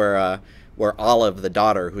point where Olive, the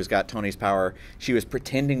daughter, who's got Tony's power, she was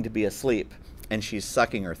pretending to be asleep, and she's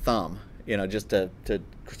sucking her thumb, you know, just to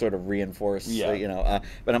sort of reinforce, you know.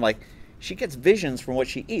 But I'm like, she gets visions from what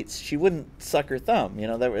she eats. She wouldn't suck her thumb, you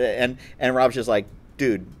know. And Rob's just like,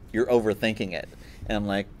 dude, you're overthinking it. And I'm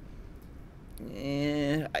like,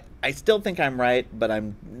 I still think I'm right, but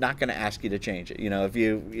I'm not going to ask you to change it. You know, if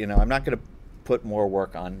you know, I'm not going to put more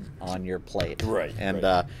work on your plate. Right. And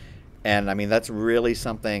and I mean, that's really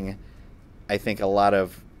something I think a lot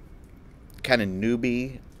of kind of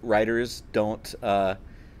newbie writers don't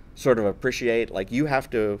sort of appreciate. Like, you have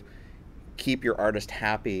to keep your artist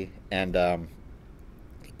happy and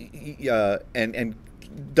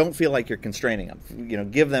don't feel like you're constraining them. You know,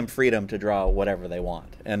 give them freedom to draw whatever they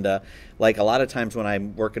want. And like a lot of times when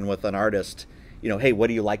I'm working with an artist, you know, hey, what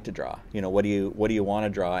do you like to draw? You know, what do you want to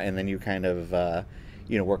draw? And then you kind of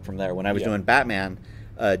you know, work from there. When I was doing Batman,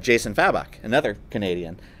 Jason Fabok, another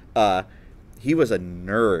Canadian, he was a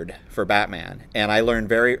nerd for Batman, and I learned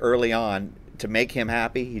very early on to make him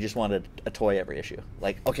happy, he just wanted a toy every issue.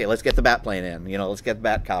 Like, okay, let's get the Batplane in, you know, let's get the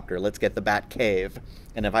Batcopter, let's get the Batcave.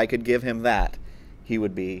 And if I could give him that, he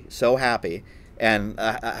would be so happy. And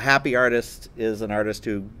a happy artist is an artist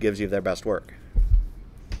who gives you their best work.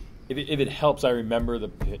 If it helps, I remember the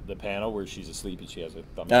panel where she's asleep and she has a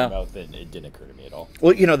thumb in her mouth, and it didn't occur to me at all.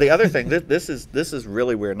 Well, you know, the other thing, this is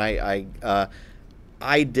really weird, and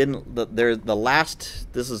I didn't. The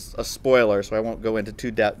last. This is a spoiler, so I won't go into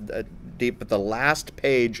too deep. But the last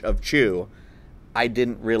page of Chew, I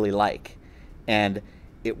didn't really like, and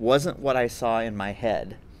it wasn't what I saw in my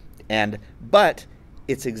head, but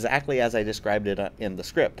it's exactly as I described it in the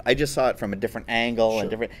script. I just saw it from a different angle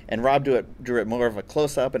and Rob drew it more of a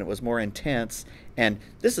close up, and it was more intense. And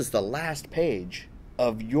this is the last page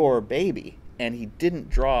of your baby, and he didn't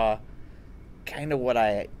draw kind of what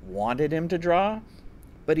I wanted him to draw,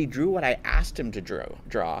 but he drew what I asked him to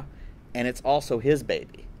draw, and it's also his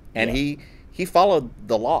baby. And he followed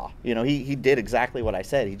the law. You know, he did exactly what I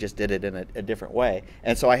said. He just did it in a different way.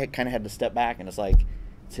 And so I kind of had to step back, and it's like,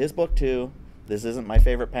 it's his book too. This isn't my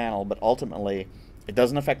favorite panel, but ultimately it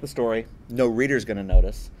doesn't affect the story. No reader's going to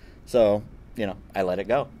notice. So, you know, I let it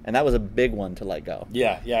go. And that was a big one to let go.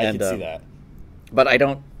 Yeah, I can see that. But I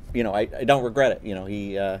don't, you know, I don't regret it. You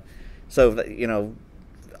know, so, you know,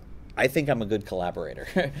 I think I'm a good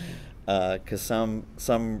collaborator. Because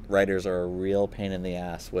some writers are a real pain in the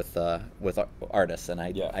ass with artists, and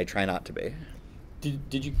I try not to be.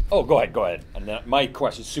 Did you? Oh, go ahead. And my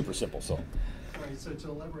question is super simple. So, all right. So to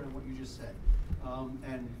elaborate on what you just said,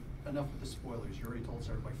 and enough with the spoilers. You already told us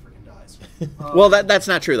everybody freaking dies. Well, that's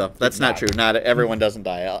not true though. That's not true. Not everyone doesn't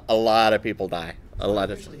die. A lot of people die. A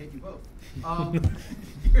lot of. I actually hate you both.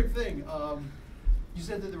 Your thing. You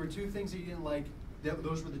said that there were 2 things that you didn't like.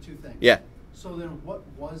 Those were the 2 things. Yeah. So then, what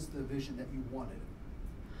was the vision that you wanted?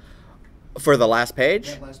 For the last page?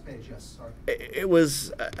 That last page, yes. Sorry. It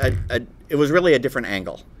was it was really a different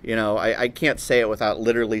angle. You know, I can't say it without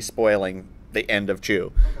literally spoiling the end of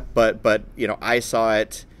Chew. Okay. But you know, I saw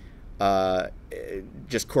it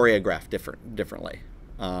just choreographed differently,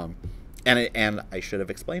 and I should have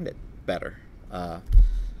explained it better.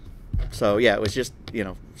 So yeah, it was just, you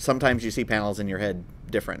know, sometimes you see panels in your head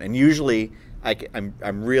different, and usually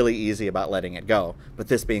I'm really easy about letting it go. But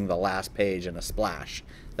this being the last page and a splash,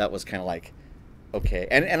 that was kind of like, okay.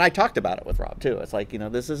 And I talked about it with Rob too. It's like, you know,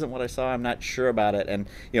 this isn't what I saw. I'm not sure about it. And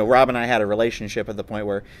you know, Rob and I had a relationship at the point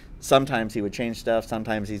where sometimes he would change stuff.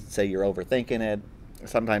 Sometimes he'd say, you're overthinking it.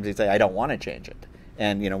 Sometimes he'd say, I don't want to change it.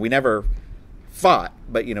 And you know, we never fought,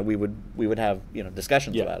 but you know, we would have, you know,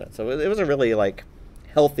 discussions about it. So it was a really like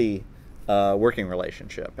healthy working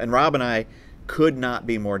relationship. And Rob and I could not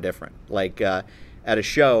be more different. Like at a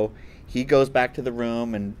show, he goes back to the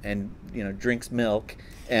room and you know, drinks milk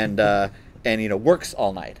and you know, works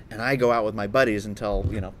all night, and I go out with my buddies until,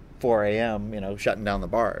 you know, 4 a.m. you know, shutting down the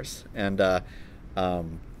bars. And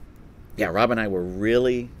yeah, Rob and I were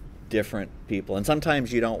really different people. And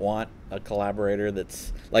sometimes you don't want a collaborator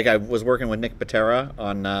that's like, I was working with Nick Patera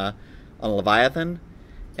on Leviathan,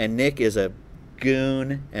 and Nick is a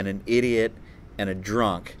goon and an idiot and a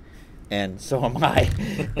drunk. And so am I.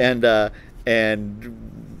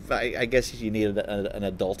 and I guess you needed an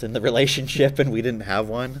adult in the relationship, and we didn't have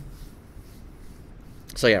one.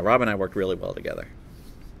 So yeah, Rob and I worked really well together.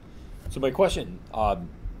 So my question,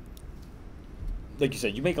 like you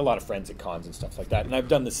said, you make a lot of friends at cons and stuff like that, and I've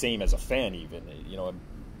done the same as a fan even. You know,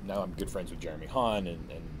 now I'm good friends with Jeremy Hahn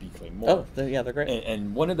and B. Claymore. Oh, yeah, they're great.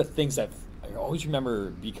 And one of the things that I always remember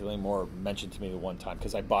B. Claymore mentioned to me the one time,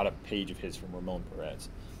 because I bought a page of his from Ramon Perez,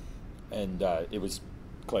 and it was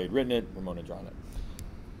Clay had written it, Ramon had drawn it.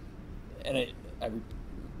 And I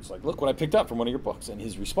was like, look what I picked up from one of your books. And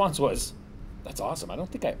his response was, that's awesome. I don't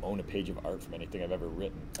think I own a page of art from anything I've ever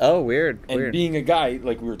written. Oh, weird. And being a guy,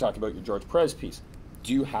 like we were talking about your George Perez piece,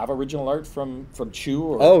 do you have original art from Chew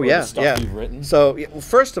or, the stuff you've written? So,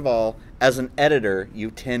 first of all, as an editor,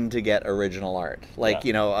 you tend to get original art. Like,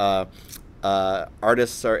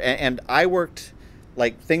 artists are... And I worked...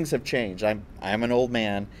 Like, things have changed. I'm an old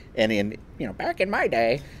man, and back in my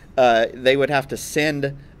day, they would have to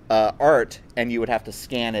send art, and you would have to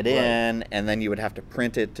scan it in, and then you would have to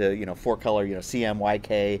print it to 4-color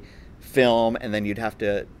CMYK film, and then you'd have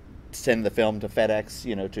to send the film to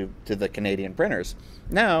FedEx to the Canadian printers.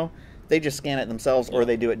 Now they just scan it themselves, or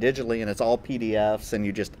they do it digitally, and it's all PDFs, and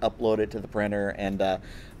you just upload it to the printer, and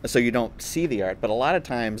so you don't see the art. But a lot of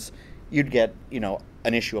times you'd get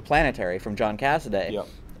an issue of Planetary from John Cassaday,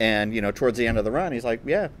 and towards the end of the run he's like,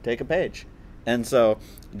 yeah, take a page. And so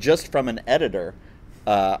just from an editor,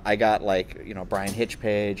 I got Brian Hitch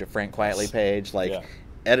page, a Frank Quietly page.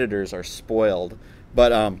 Editors are spoiled.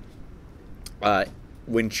 But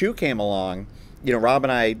when Chew came along, Rob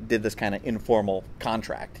and I did this kind of informal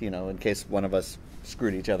contract, in case one of us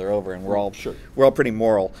screwed each other over, and we're all pretty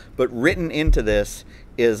moral. But written into this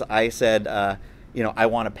is, I said, I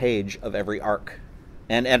want a page of every arc.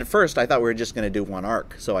 And at first I thought we were just going to do one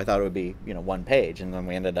arc, so I thought it would be one page, and then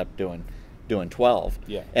we ended up doing 12.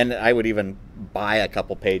 Yeah. And I would even buy a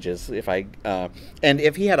couple pages if I and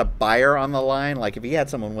if he had a buyer on the line, like if he had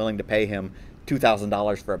someone willing to pay him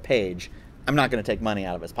 $2,000 for a page, I'm not going to take money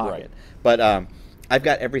out of his pocket. Right. But I've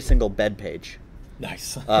got every single bed page.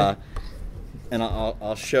 Nice. And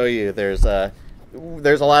I'll show you. There's a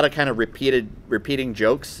lot of kind of repeating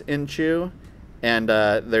jokes in Chew, and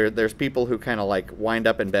there's people who kind of wind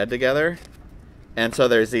up in bed together, and so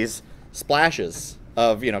there's these splashes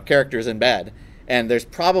of characters in bed, and there's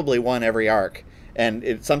probably one every arc,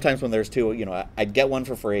 and sometimes when there's two, I'd get one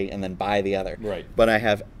for free and then buy the other. Right. But I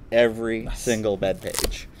have every single bed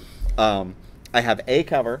page. I have a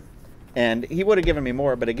cover, and he would have given me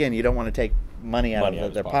more, but again, you don't want to take money out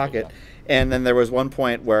of their pocket. Yeah. And then there was one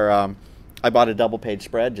point where I bought a double page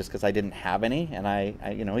spread just because I didn't have any, and I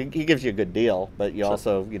he gives you a good deal, but you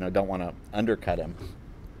also don't want to undercut him.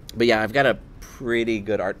 But yeah, I've got a pretty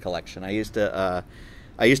good art collection. I used to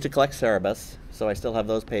collect Cerebus, so I still have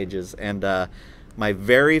those pages. And my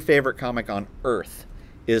very favorite comic on Earth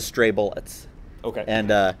is Stray Bullets. Okay.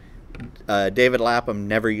 And David Lapham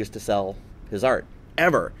never used to sell his art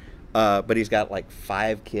ever. But he's got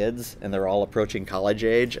 5 kids, and they're all approaching college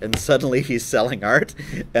age, and suddenly he's selling art.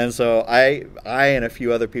 And so I and a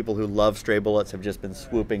few other people who love Stray Bullets have just been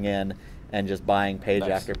swooping in and just buying page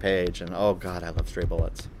after page. And oh God, I love Stray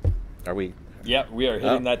Bullets. Are we? Yeah, we are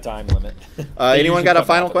hitting that time limit. Anyone got a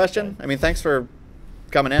final question? I mean, thanks for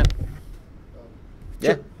coming in.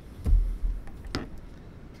 Yeah.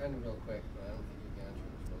 Kind of real quick, but I don't think you can answer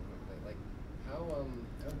this real quickly. How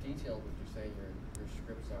detailed would you say your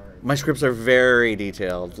scripts are? My scripts are very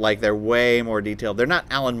detailed. They're way more detailed. They're not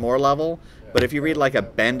Alan Moore level, but if you read a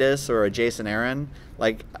Bendis or a Jason Aaron,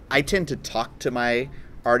 I tend to talk to my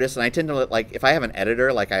artists, and I tend to if I have an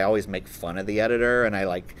editor, I always make fun of the editor, and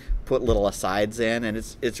I put little asides in, and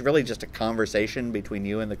it's really just a conversation between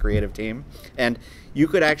you and the creative team. And you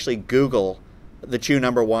could actually Google the Chew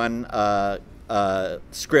 #1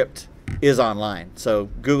 script is online. So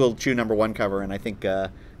Google Chew #1 cover, and I think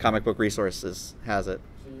Comic Book Resources has it.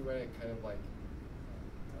 So you write it kind of I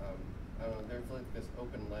don't know, there's this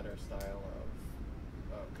open letter style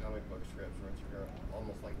of comic book scripts where you're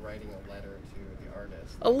almost writing a letter to the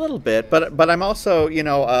artist. A little bit, but I'm also,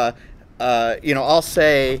 I'll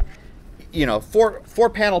say, 4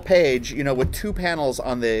 panel page, with 2 panels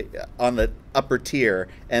on the upper tier,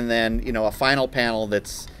 and then a final panel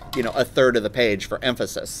that's a third of the page for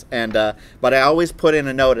emphasis. And but I always put in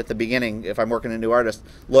a note at the beginning if I'm working with a new artist.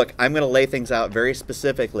 Look, I'm going to lay things out very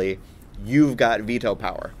specifically. You've got veto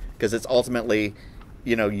power, because it's ultimately,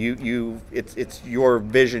 it's your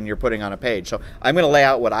vision you're putting on a page. So I'm going to lay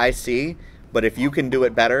out what I see, but if you can do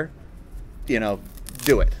it better,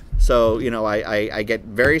 do it. So I get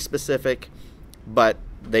very specific, but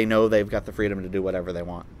they know they've got the freedom to do whatever they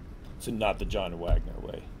want. So not the John Wagner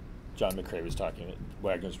way. John McCrae was talking,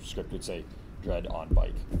 Wagner's script would say Dredd on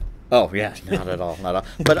bike. Oh yeah, not at all, not at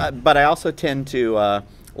all. But I also tend to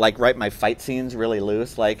like write my fight scenes really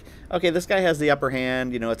loose. Like, okay, this guy has the upper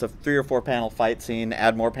hand. You know, it's a 3 or 4 panel fight scene.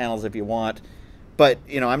 Add more panels if you want. But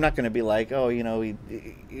you know, I'm not going to be like, oh, you know,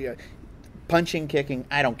 punching, kicking.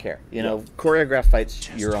 I don't care. You know, choreograph fights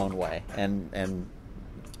your own way, and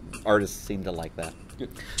artists seem to like that. Good.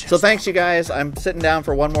 So thanks, you guys. I'm sitting down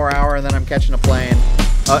for 1 more hour, and then I'm catching a plane.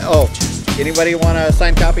 Oh, anybody want a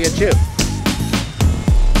signed copy of Chew?